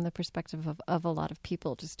 but from the perspective of a lot of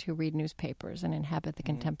people just who read newspapers and inhabit the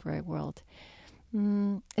contemporary world.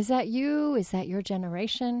 Is that you? Is that your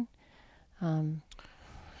generation?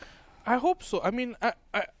 I hope so. I mean,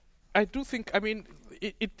 I do think. I mean,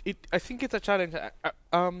 I think it's a challenge.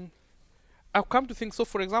 I've come to think. So,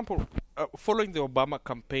 for example, following the Obama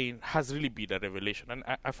campaign has really been a revelation, and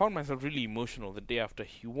I found myself really emotional the day after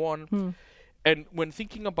he won. And when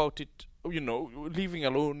thinking about it, leaving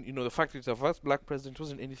alone, the fact that it's the first black president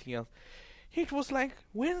wasn't anything else. It was like,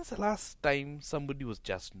 when's the last time somebody was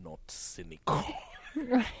just not cynical?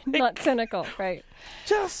 Not cynical, right?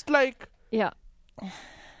 Just like, yeah.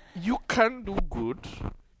 You can do good.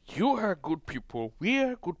 You are good people. We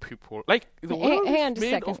are good people. Like, the world is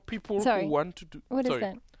made of people who want to do... What is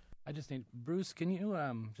that? I just need... Bruce, can you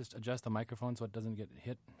just adjust the microphone so it doesn't get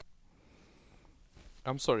hit?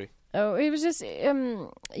 I'm sorry. Oh, it was just...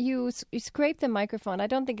 you scraped the microphone. I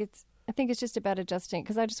think it's just about adjusting,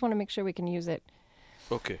 because I just want to make sure we can use it.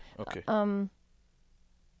 Okay.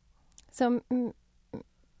 So,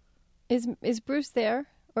 is Bruce there?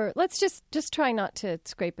 Or let's just try not to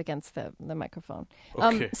scrape against the microphone.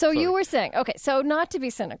 Okay, so you were saying, so not to be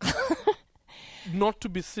cynical. Not to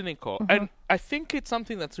be cynical. Mm-hmm. And I think it's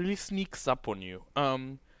something that really sneaks up on you.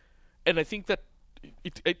 And I think that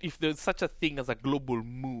if there's such a thing as a global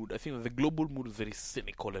mood, I think that the global mood is very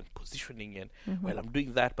cynical and positioning and, well, I'm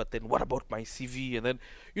doing that, but then what about my CV? And then,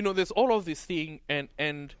 there's all of this thing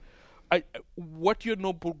and what your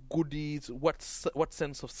noble good is, what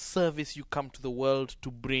sense of service you come to the world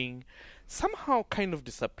to bring, somehow kind of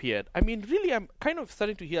disappeared. I mean, really, I'm kind of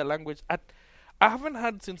starting to hear a language I haven't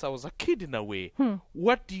had since I was a kid in a way.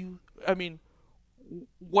 What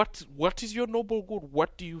is your noble good?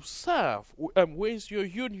 What do you serve? Where is your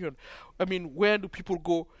union? I mean, where do people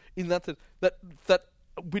go in that sense? That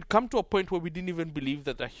we'd come to a point where we didn't even believe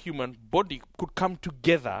that a human body could come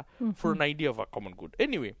together for an idea of a common good.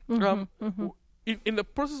 Anyway, in the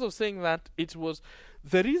process of saying that, it was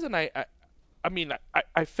the reason I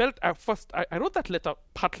felt at first, I wrote that letter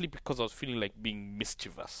partly because I was feeling like being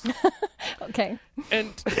mischievous. Okay.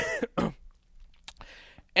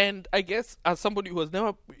 And I guess as somebody who has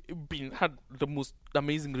never had the most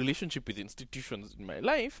amazing relationship with institutions in my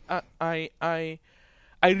life,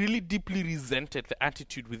 I really deeply resented the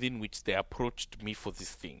attitude within which they approached me for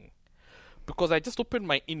this thing. Because I just opened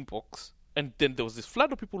my inbox, and then there was this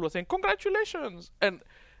flood of people who were saying, congratulations! And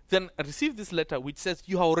then I received this letter which says,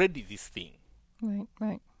 you are already this thing.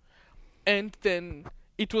 Right. And then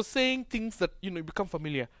it was saying things that, you become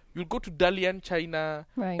familiar. You'll go to Dalian, China.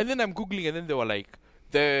 Right. And then I'm Googling, and then they were like,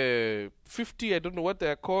 the 50, I don't know what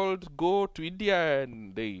they're called, go to India,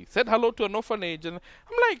 and they said hello to an orphanage. And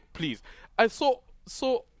I'm like, please.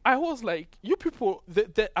 So I was like, you people,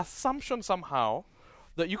 the assumption somehow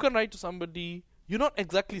that you can write to somebody, you're not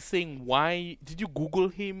exactly saying why. Did you Google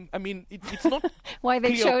him? I mean, it's not why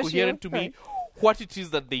they clear or chose coherent you? to me. Right. what it is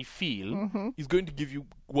that they feel is going to give you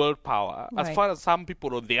world power. As Right. far as some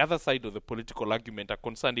people on the other side of the political argument are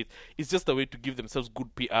concerned, it's just a way to give themselves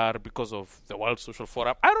good PR because of the World Social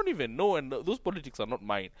Forum. I don't even know, and those politics are not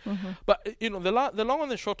mine. But the long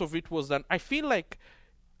and the short of it was that I feel like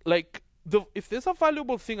if there's a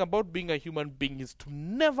valuable thing about being a human being is to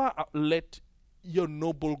never let your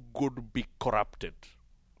noble good be corrupted.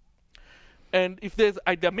 And if there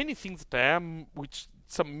are many things that I am, which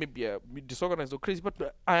some maybe are disorganized or crazy,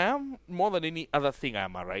 but I am more than any other thing. I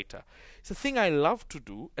am a writer. It's a thing I love to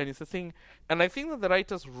do, and it's a thing. And I think that the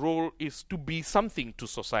writer's role is to be something to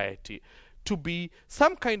society, to be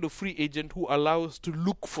some kind of free agent who allows to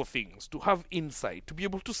look for things, to have insight, to be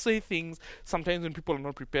able to say things sometimes when people are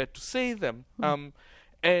not prepared to say them.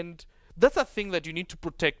 And that's a thing that you need to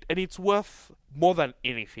protect, and it's worth more than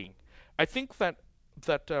anything. I think that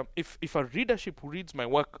if a readership who reads my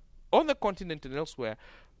work on the continent and elsewhere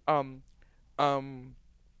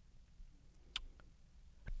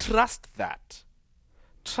trust that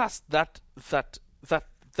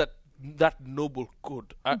noble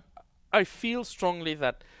good. I feel strongly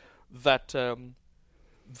that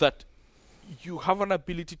you have an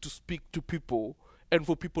ability to speak to people and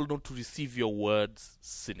for people not to receive your words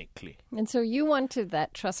cynically. And so you wanted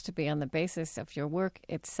that trust to be on the basis of your work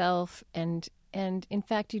itself, and in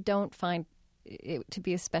fact you don't find it to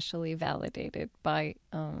be especially validated by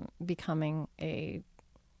becoming a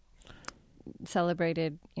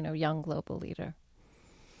celebrated, young global leader.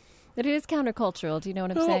 But it is countercultural. Do you know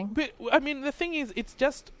what I'm saying? But, I mean, the thing is,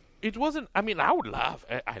 it wasn't. I mean, I would love.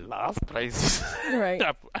 I love prizes. Right.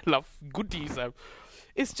 I love goodies.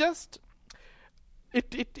 It's just.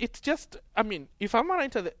 It's just. I mean, if I'm a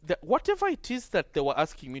writer, whatever it is that they were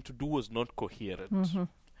asking me to do was not coherent.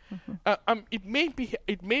 It may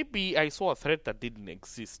be I saw a threat that didn't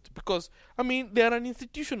exist because they're an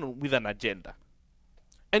institution with an agenda,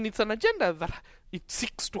 and it's an agenda that it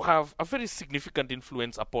seeks to have a very significant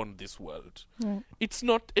influence upon this world. Right. It's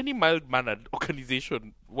not any mild-mannered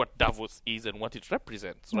organization what Davos is and what it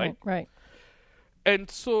represents, right? Right. And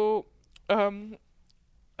so, what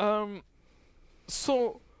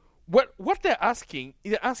they're asking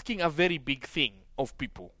a very big thing of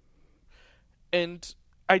people, and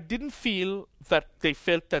I didn't feel that they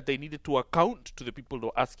felt that they needed to account to the people they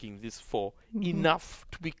were asking this for enough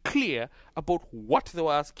to be clear about what they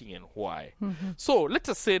were asking and why. So let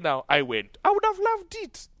us say now I would have loved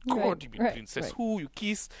it. God, you mean Princess Who, you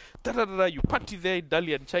kiss, you party there in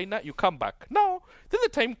Dalian, China, you come back. Now, then the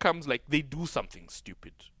time comes like they do something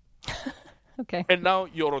stupid. Okay. And now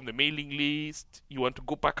you're on the mailing list, you want to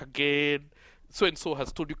go back again, so-and-so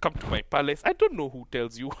has told you, come to my palace. I don't know who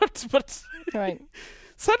tells you what, but... Right.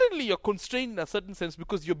 Suddenly you're constrained in a certain sense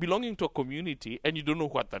because you're belonging to a community and you don't know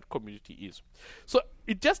what that community is. So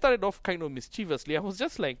it just started off kind of mischievously. I was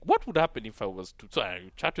just like, what would happen if I was to... So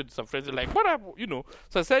I chatted with some friends, like, what happened?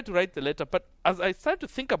 So I started to write the letter. But as I started to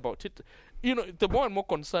think about it, the more and more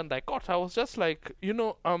concerned I got, I was just like,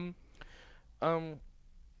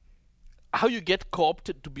 how you get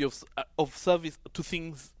co-opted to be of service to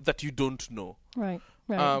things that you don't know. Right.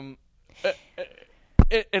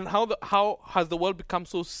 And how has the world become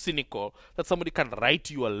so cynical that somebody can write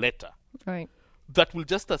you a letter that will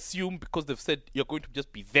just assume because they've said you're going to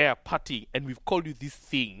just be there partying and we've called you this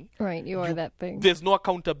thing. Right, you are that thing. There's no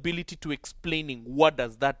accountability to explaining what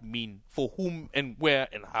does that mean, for whom and where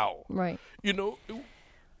and how. Right. You're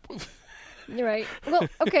right. Well,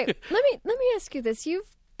 okay, let me ask you this.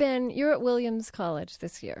 You're at Williams College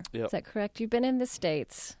this year. Yep. Is that correct? You've been in the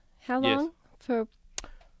States. How long? Yes.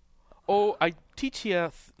 I teach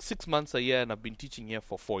here 6 months a year, and I've been teaching here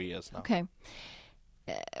for 4 years now. Okay.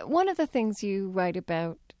 One of the things you write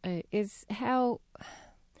about is how,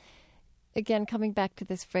 again, coming back to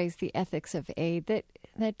this phrase, the ethics of aid, that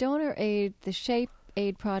donor aid, the shape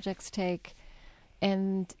aid projects take,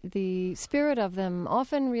 and the spirit of them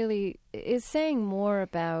often really is saying more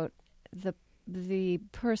about the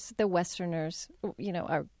Westerners,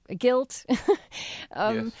 our guilt,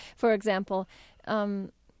 Yes. for example,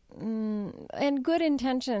 and good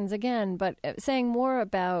intentions again, but saying more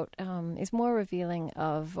about is more revealing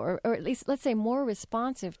of, or at least let's say more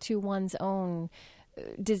responsive to one's own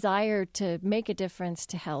desire to make a difference,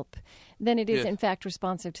 to help, than it is in fact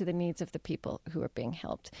responsive to the needs of the people who are being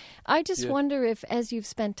helped. I just wonder if, as you've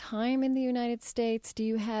spent time in the United States, do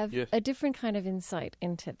you have a different kind of insight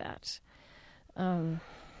into that?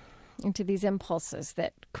 Into these impulses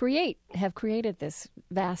that have created this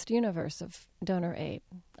vast universe of donor aid,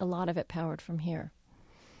 a lot of it powered from here.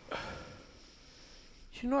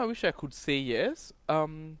 I wish I could say yes,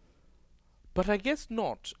 but I guess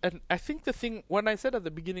not. And I think the thing, when I said at the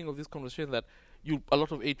beginning of this conversation that, a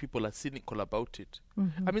lot of aid people are cynical about it.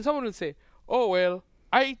 I mean, someone will say, "Oh well,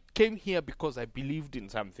 I came here because I believed in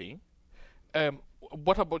something.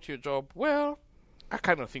 What about your job?" Well, I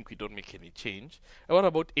kind of think we don't make any change. And what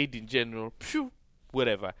about aid in general? Phew,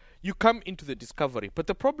 whatever. You come into the discovery. But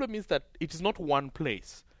the problem is that it is not one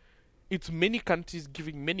place. It's many countries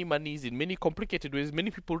giving many monies in many complicated ways,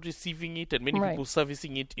 many people receiving it and many people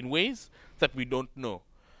servicing it in ways that we don't know.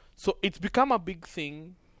 So it's become a big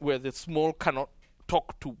thing where the small cannot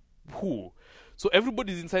talk to who. So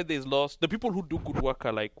everybody's inside there is lost. The people who do good work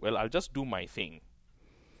are like, well, I'll just do my thing.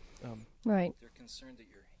 Right. They're concerned that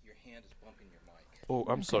your hand is bumping your mic. Oh,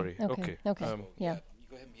 I'm sorry. Okay. Yeah. You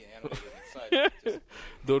go ahead and be animated inside. Just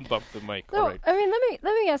Don't bump the mic. No, All right. I mean, let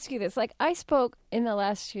me ask you this. Like, I spoke in the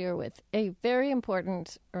last year with a very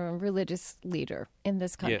important religious leader in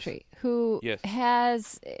this country who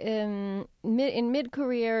has, in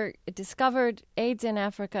mid-career, discovered AIDS in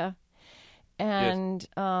Africa and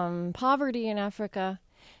poverty in Africa.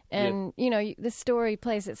 And, this story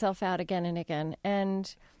plays itself out again and again.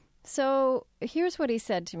 And so here's what he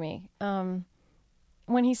said to me.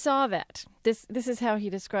 When he saw that, this is how he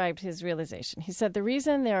described his realization. He said, the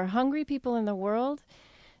reason there are hungry people in the world,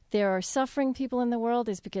 there are suffering people in the world,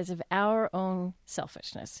 is because of our own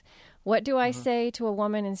selfishness. What do I say to a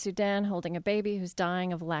woman in Sudan holding a baby who's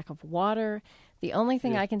dying of lack of water? The only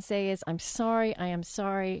thing I can say is, I'm sorry, I am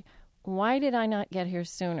sorry. Why did I not get here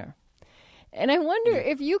sooner? And I wonder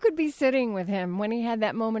if you could be sitting with him when he had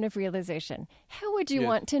that moment of realization. How would you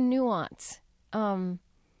want to nuance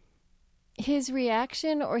his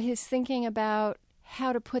reaction or his thinking about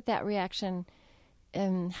how to put that reaction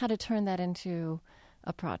and how to turn that into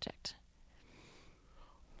a project?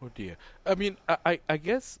 Oh dear. I mean, I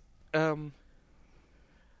guess I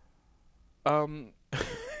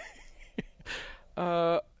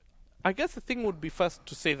guess the thing would be first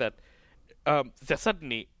to say that there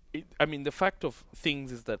certainly, the fact of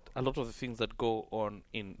things is that a lot of the things that go on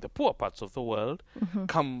in the poor parts of the world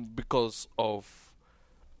come because of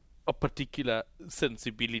a particular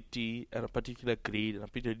sensibility and a particular greed and a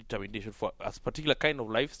particular determination for a particular kind of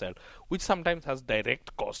lifestyle, which sometimes has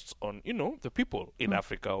direct costs on, the people in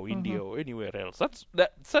Africa or India or anywhere else.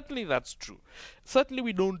 Certainly that's true. Certainly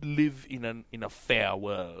we don't live in a fair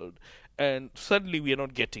world, and certainly we are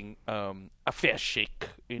not getting a fair shake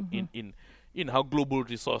in how global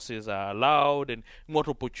resources are allowed and what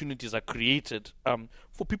opportunities are created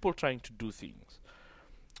for people trying to do things.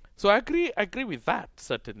 So I agree with that,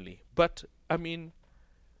 certainly. But I mean,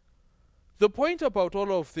 the point about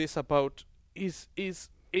all of this is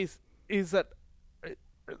that,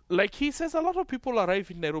 like he says, a lot of people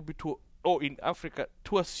arrive in Nairobi or in Africa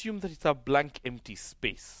to assume that it's a blank, empty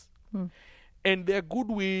space, and their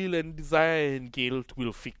goodwill and desire and guilt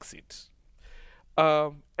will fix it.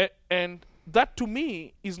 And that, to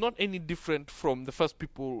me, is not any different from the first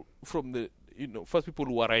people who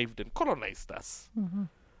arrived and colonized us.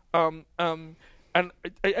 And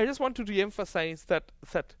I just want to re-emphasize that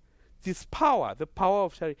this power, the power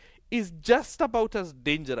of Sharia, is just about as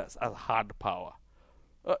dangerous as hard power.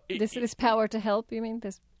 This power to help, you mean?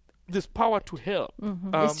 This power to help.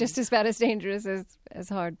 It's just about as dangerous as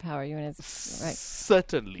hard power, you mean? Right.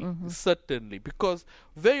 Certainly. Because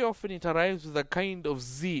very often it arrives with a kind of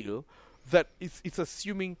zeal that it's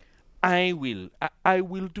assuming, I will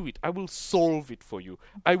do it. I will solve it for you.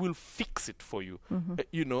 I will fix it for you.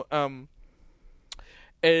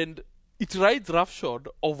 And it rides roughshod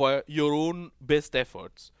over your own best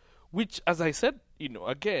efforts, which, as I said,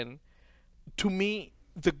 again, to me,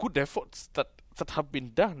 the good efforts that have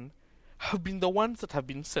been done have been the ones that have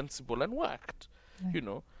been sensible and worked.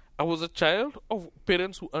 Right. I was a child of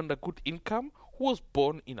parents who earned a good income, who was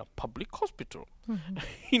born in a public hospital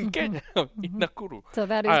in Kenya, in Nakuru. So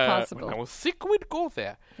that is possible. When I was sick, we'd go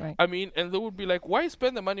there. Right. And they would be like, why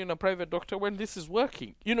spend the money on a private doctor when this is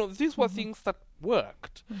working? These were things that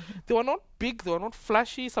worked. They were not big, they were not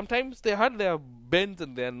flashy. Sometimes they had their bends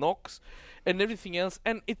and their knocks and everything else.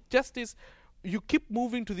 And it just is, you keep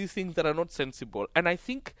moving to these things that are not sensible. And I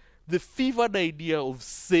think the fevered idea of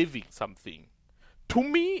saving something, to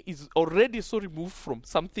me, is already so removed from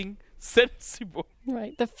something sensible.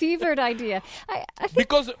 Right, the fevered idea. I think,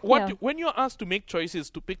 because when you're asked to make choices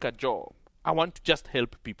to pick a job, I want to just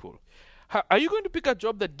help people. Are you going to pick a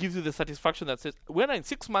job that gives you the satisfaction that says, when in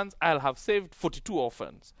 6 months I'll have saved 42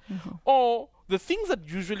 orphans? Or the things that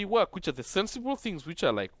usually work, which are the sensible things, which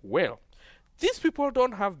are like, well, these people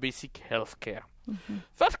don't have basic health care.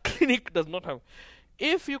 That clinic does not have.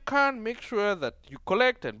 If you can't make sure that you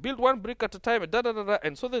collect and build one brick at a time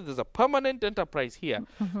and so that there's a permanent enterprise here.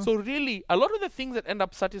 So really, a lot of the things that end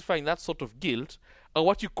up satisfying that sort of guilt are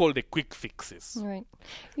what you call the quick fixes. Right.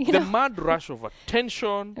 The mad rush of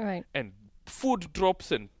attention Right. and food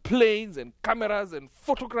drops and planes and cameras and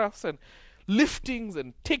photographs and liftings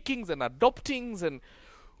and takings and adoptings and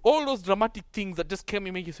all those dramatic things that just came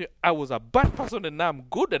and make you say, I was a bad person and now I'm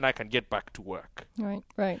good and I can get back to work. Right.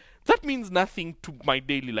 Right. That means nothing to my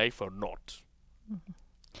daily life or not.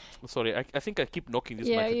 Sorry, I think I keep knocking this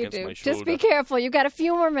mic against my shoulder. Just be careful. You got a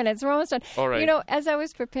few more minutes. We're almost done. All right. You know, as I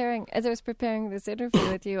was preparing this interview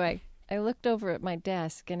with you, I looked over at my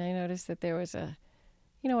desk and I noticed that there was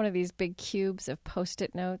one of these big cubes of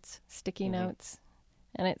Post-it notes, sticky notes,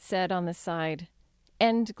 and it said on the side,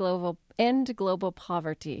 "End global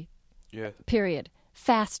poverty." Yeah. Period.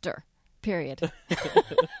 Faster. Period.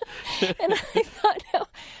 And I thought, no,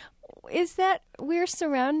 is that we're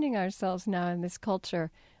surrounding ourselves now in this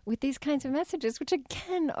culture with these kinds of messages, which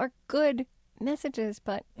again are good messages,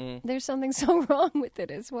 but there's something so wrong with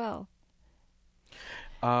it as well.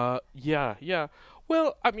 Yeah.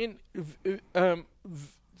 Well, I mean,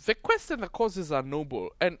 the quest and the causes are noble,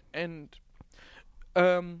 and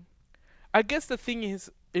I guess the thing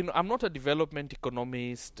is, I'm not a development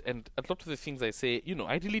economist, and a lot of the things I say,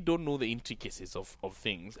 I really don't know the intricacies of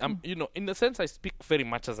things. In the sense, I speak very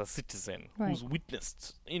much as a citizen who's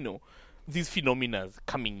witnessed, these phenomena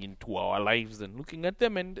coming into our lives and looking at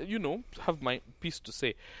them, and have my piece to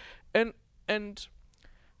say, and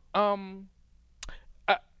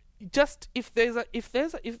just if there's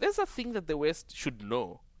a thing that the West should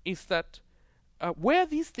know is that where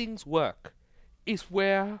these things work is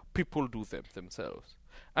where people do them themselves.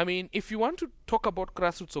 I mean, if you want to talk about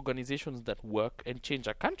grassroots organizations that work and change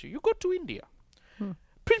a country, you go to India.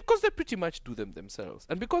 Because they pretty much do them themselves.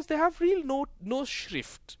 And because they have real no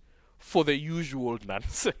shrift for the usual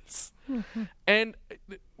nonsense. And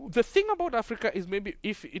the thing about Africa is maybe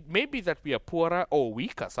it may be that we are poorer or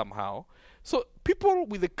weaker somehow. So people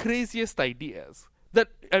with the craziest ideas,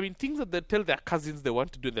 things that they tell their cousins they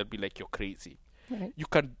want to do, they'll be like, you're crazy. Right. You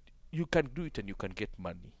can do it and you can get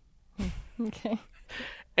money. Okay.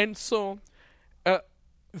 And so,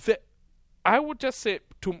 I would just say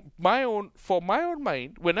for my own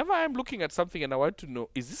mind, whenever I'm looking at something and I want to know,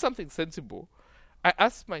 is this something sensible? I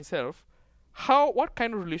ask myself, what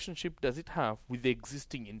kind of relationship does it have with the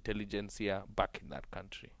existing intelligentsia back in that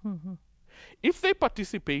country? If they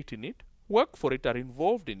participate in it, work for it, are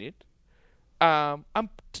involved in it,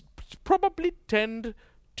 probably tend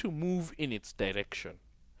to move in its direction.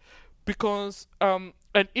 Because, and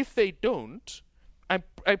if they don't,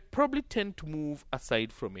 I probably tend to move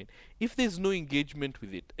aside from it. If there's no engagement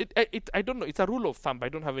with it, I don't know. It's a rule of thumb. I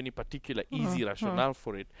don't have any particular easy rationale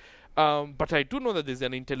for it. But I do know that there's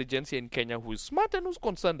an intelligentsia in Kenya who is smart and who's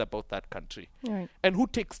concerned about that country. Right. And who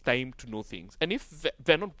takes time to know things. And if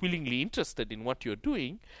they're not willingly interested in what you're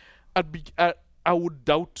doing, I would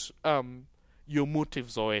doubt your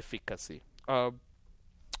motives or efficacy.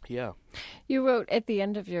 Yeah. You wrote at the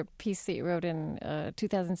end of your piece that you wrote in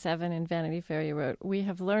 2007 in Vanity Fair, you wrote, "We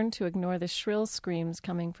have learned to ignore the shrill screams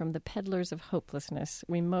coming from the peddlers of hopelessness.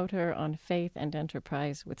 We motor on faith and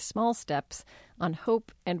enterprise with small steps, on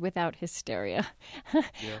hope and without hysteria."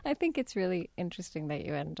 Yeah. I think it's really interesting that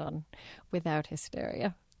you end on without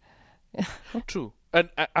hysteria. True. And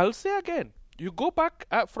I'll say again, you go back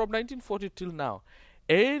from 1940 till now,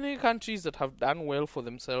 any countries that have done well for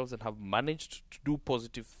themselves and have managed to do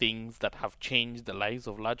positive things that have changed the lives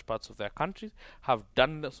of large parts of their countries have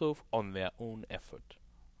done so on their own effort.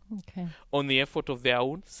 Okay. On the effort of their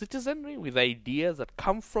own citizenry, with ideas that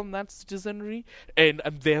come from that citizenry, and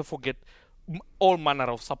therefore get all manner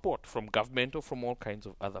of support from government or from all kinds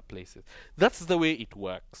of other places. That's the way it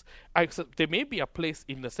works. There may be a place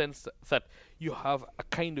in the sense that you have a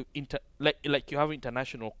kind of like you have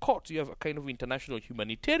international courts, you have a kind of international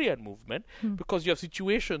humanitarian movement because you have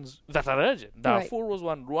situations that are urgent. Darfur was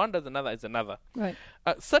one, Rwanda is another. Right.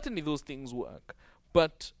 Certainly those things work,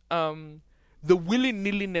 but the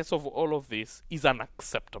willy-nilliness of all of this is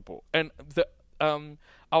unacceptable. And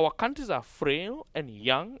our countries are frail and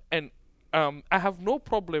young, and I have no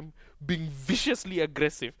problem being viciously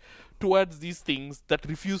aggressive towards these things that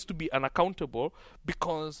refuse to be unaccountable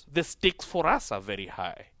because the stakes for us are very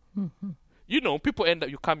high. People end up,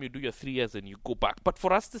 you do your 3 years and you go back. But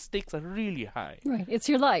for us, the stakes are really high. Right. It's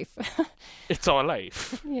your life. It's our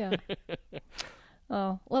life. Yeah.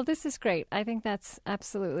 Oh, well, this is great. I think that's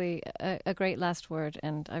absolutely a great last word.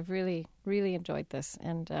 And I've really, really enjoyed this.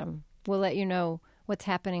 And we'll let you know what's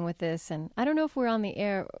happening with this. And I don't know if we're on the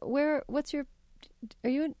air. You're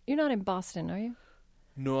not in Boston, are you?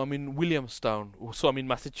 No, I'm in Williamstown, so I'm in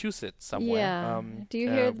Massachusetts somewhere. Yeah. Do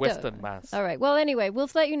you hear Western Mass? All right. Well, anyway, we'll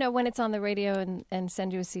let you know when it's on the radio and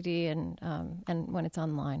send you a CD and when it's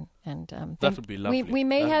online. And that would be lovely. We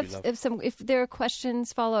may That'd have if there are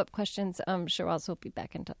questions, follow-up questions. Shiraz will be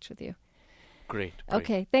back in touch with you. Great.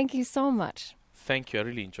 Okay. Thank you so much. Thank you. I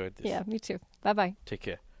really enjoyed this. Yeah, me too. Bye-bye. Take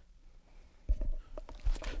care.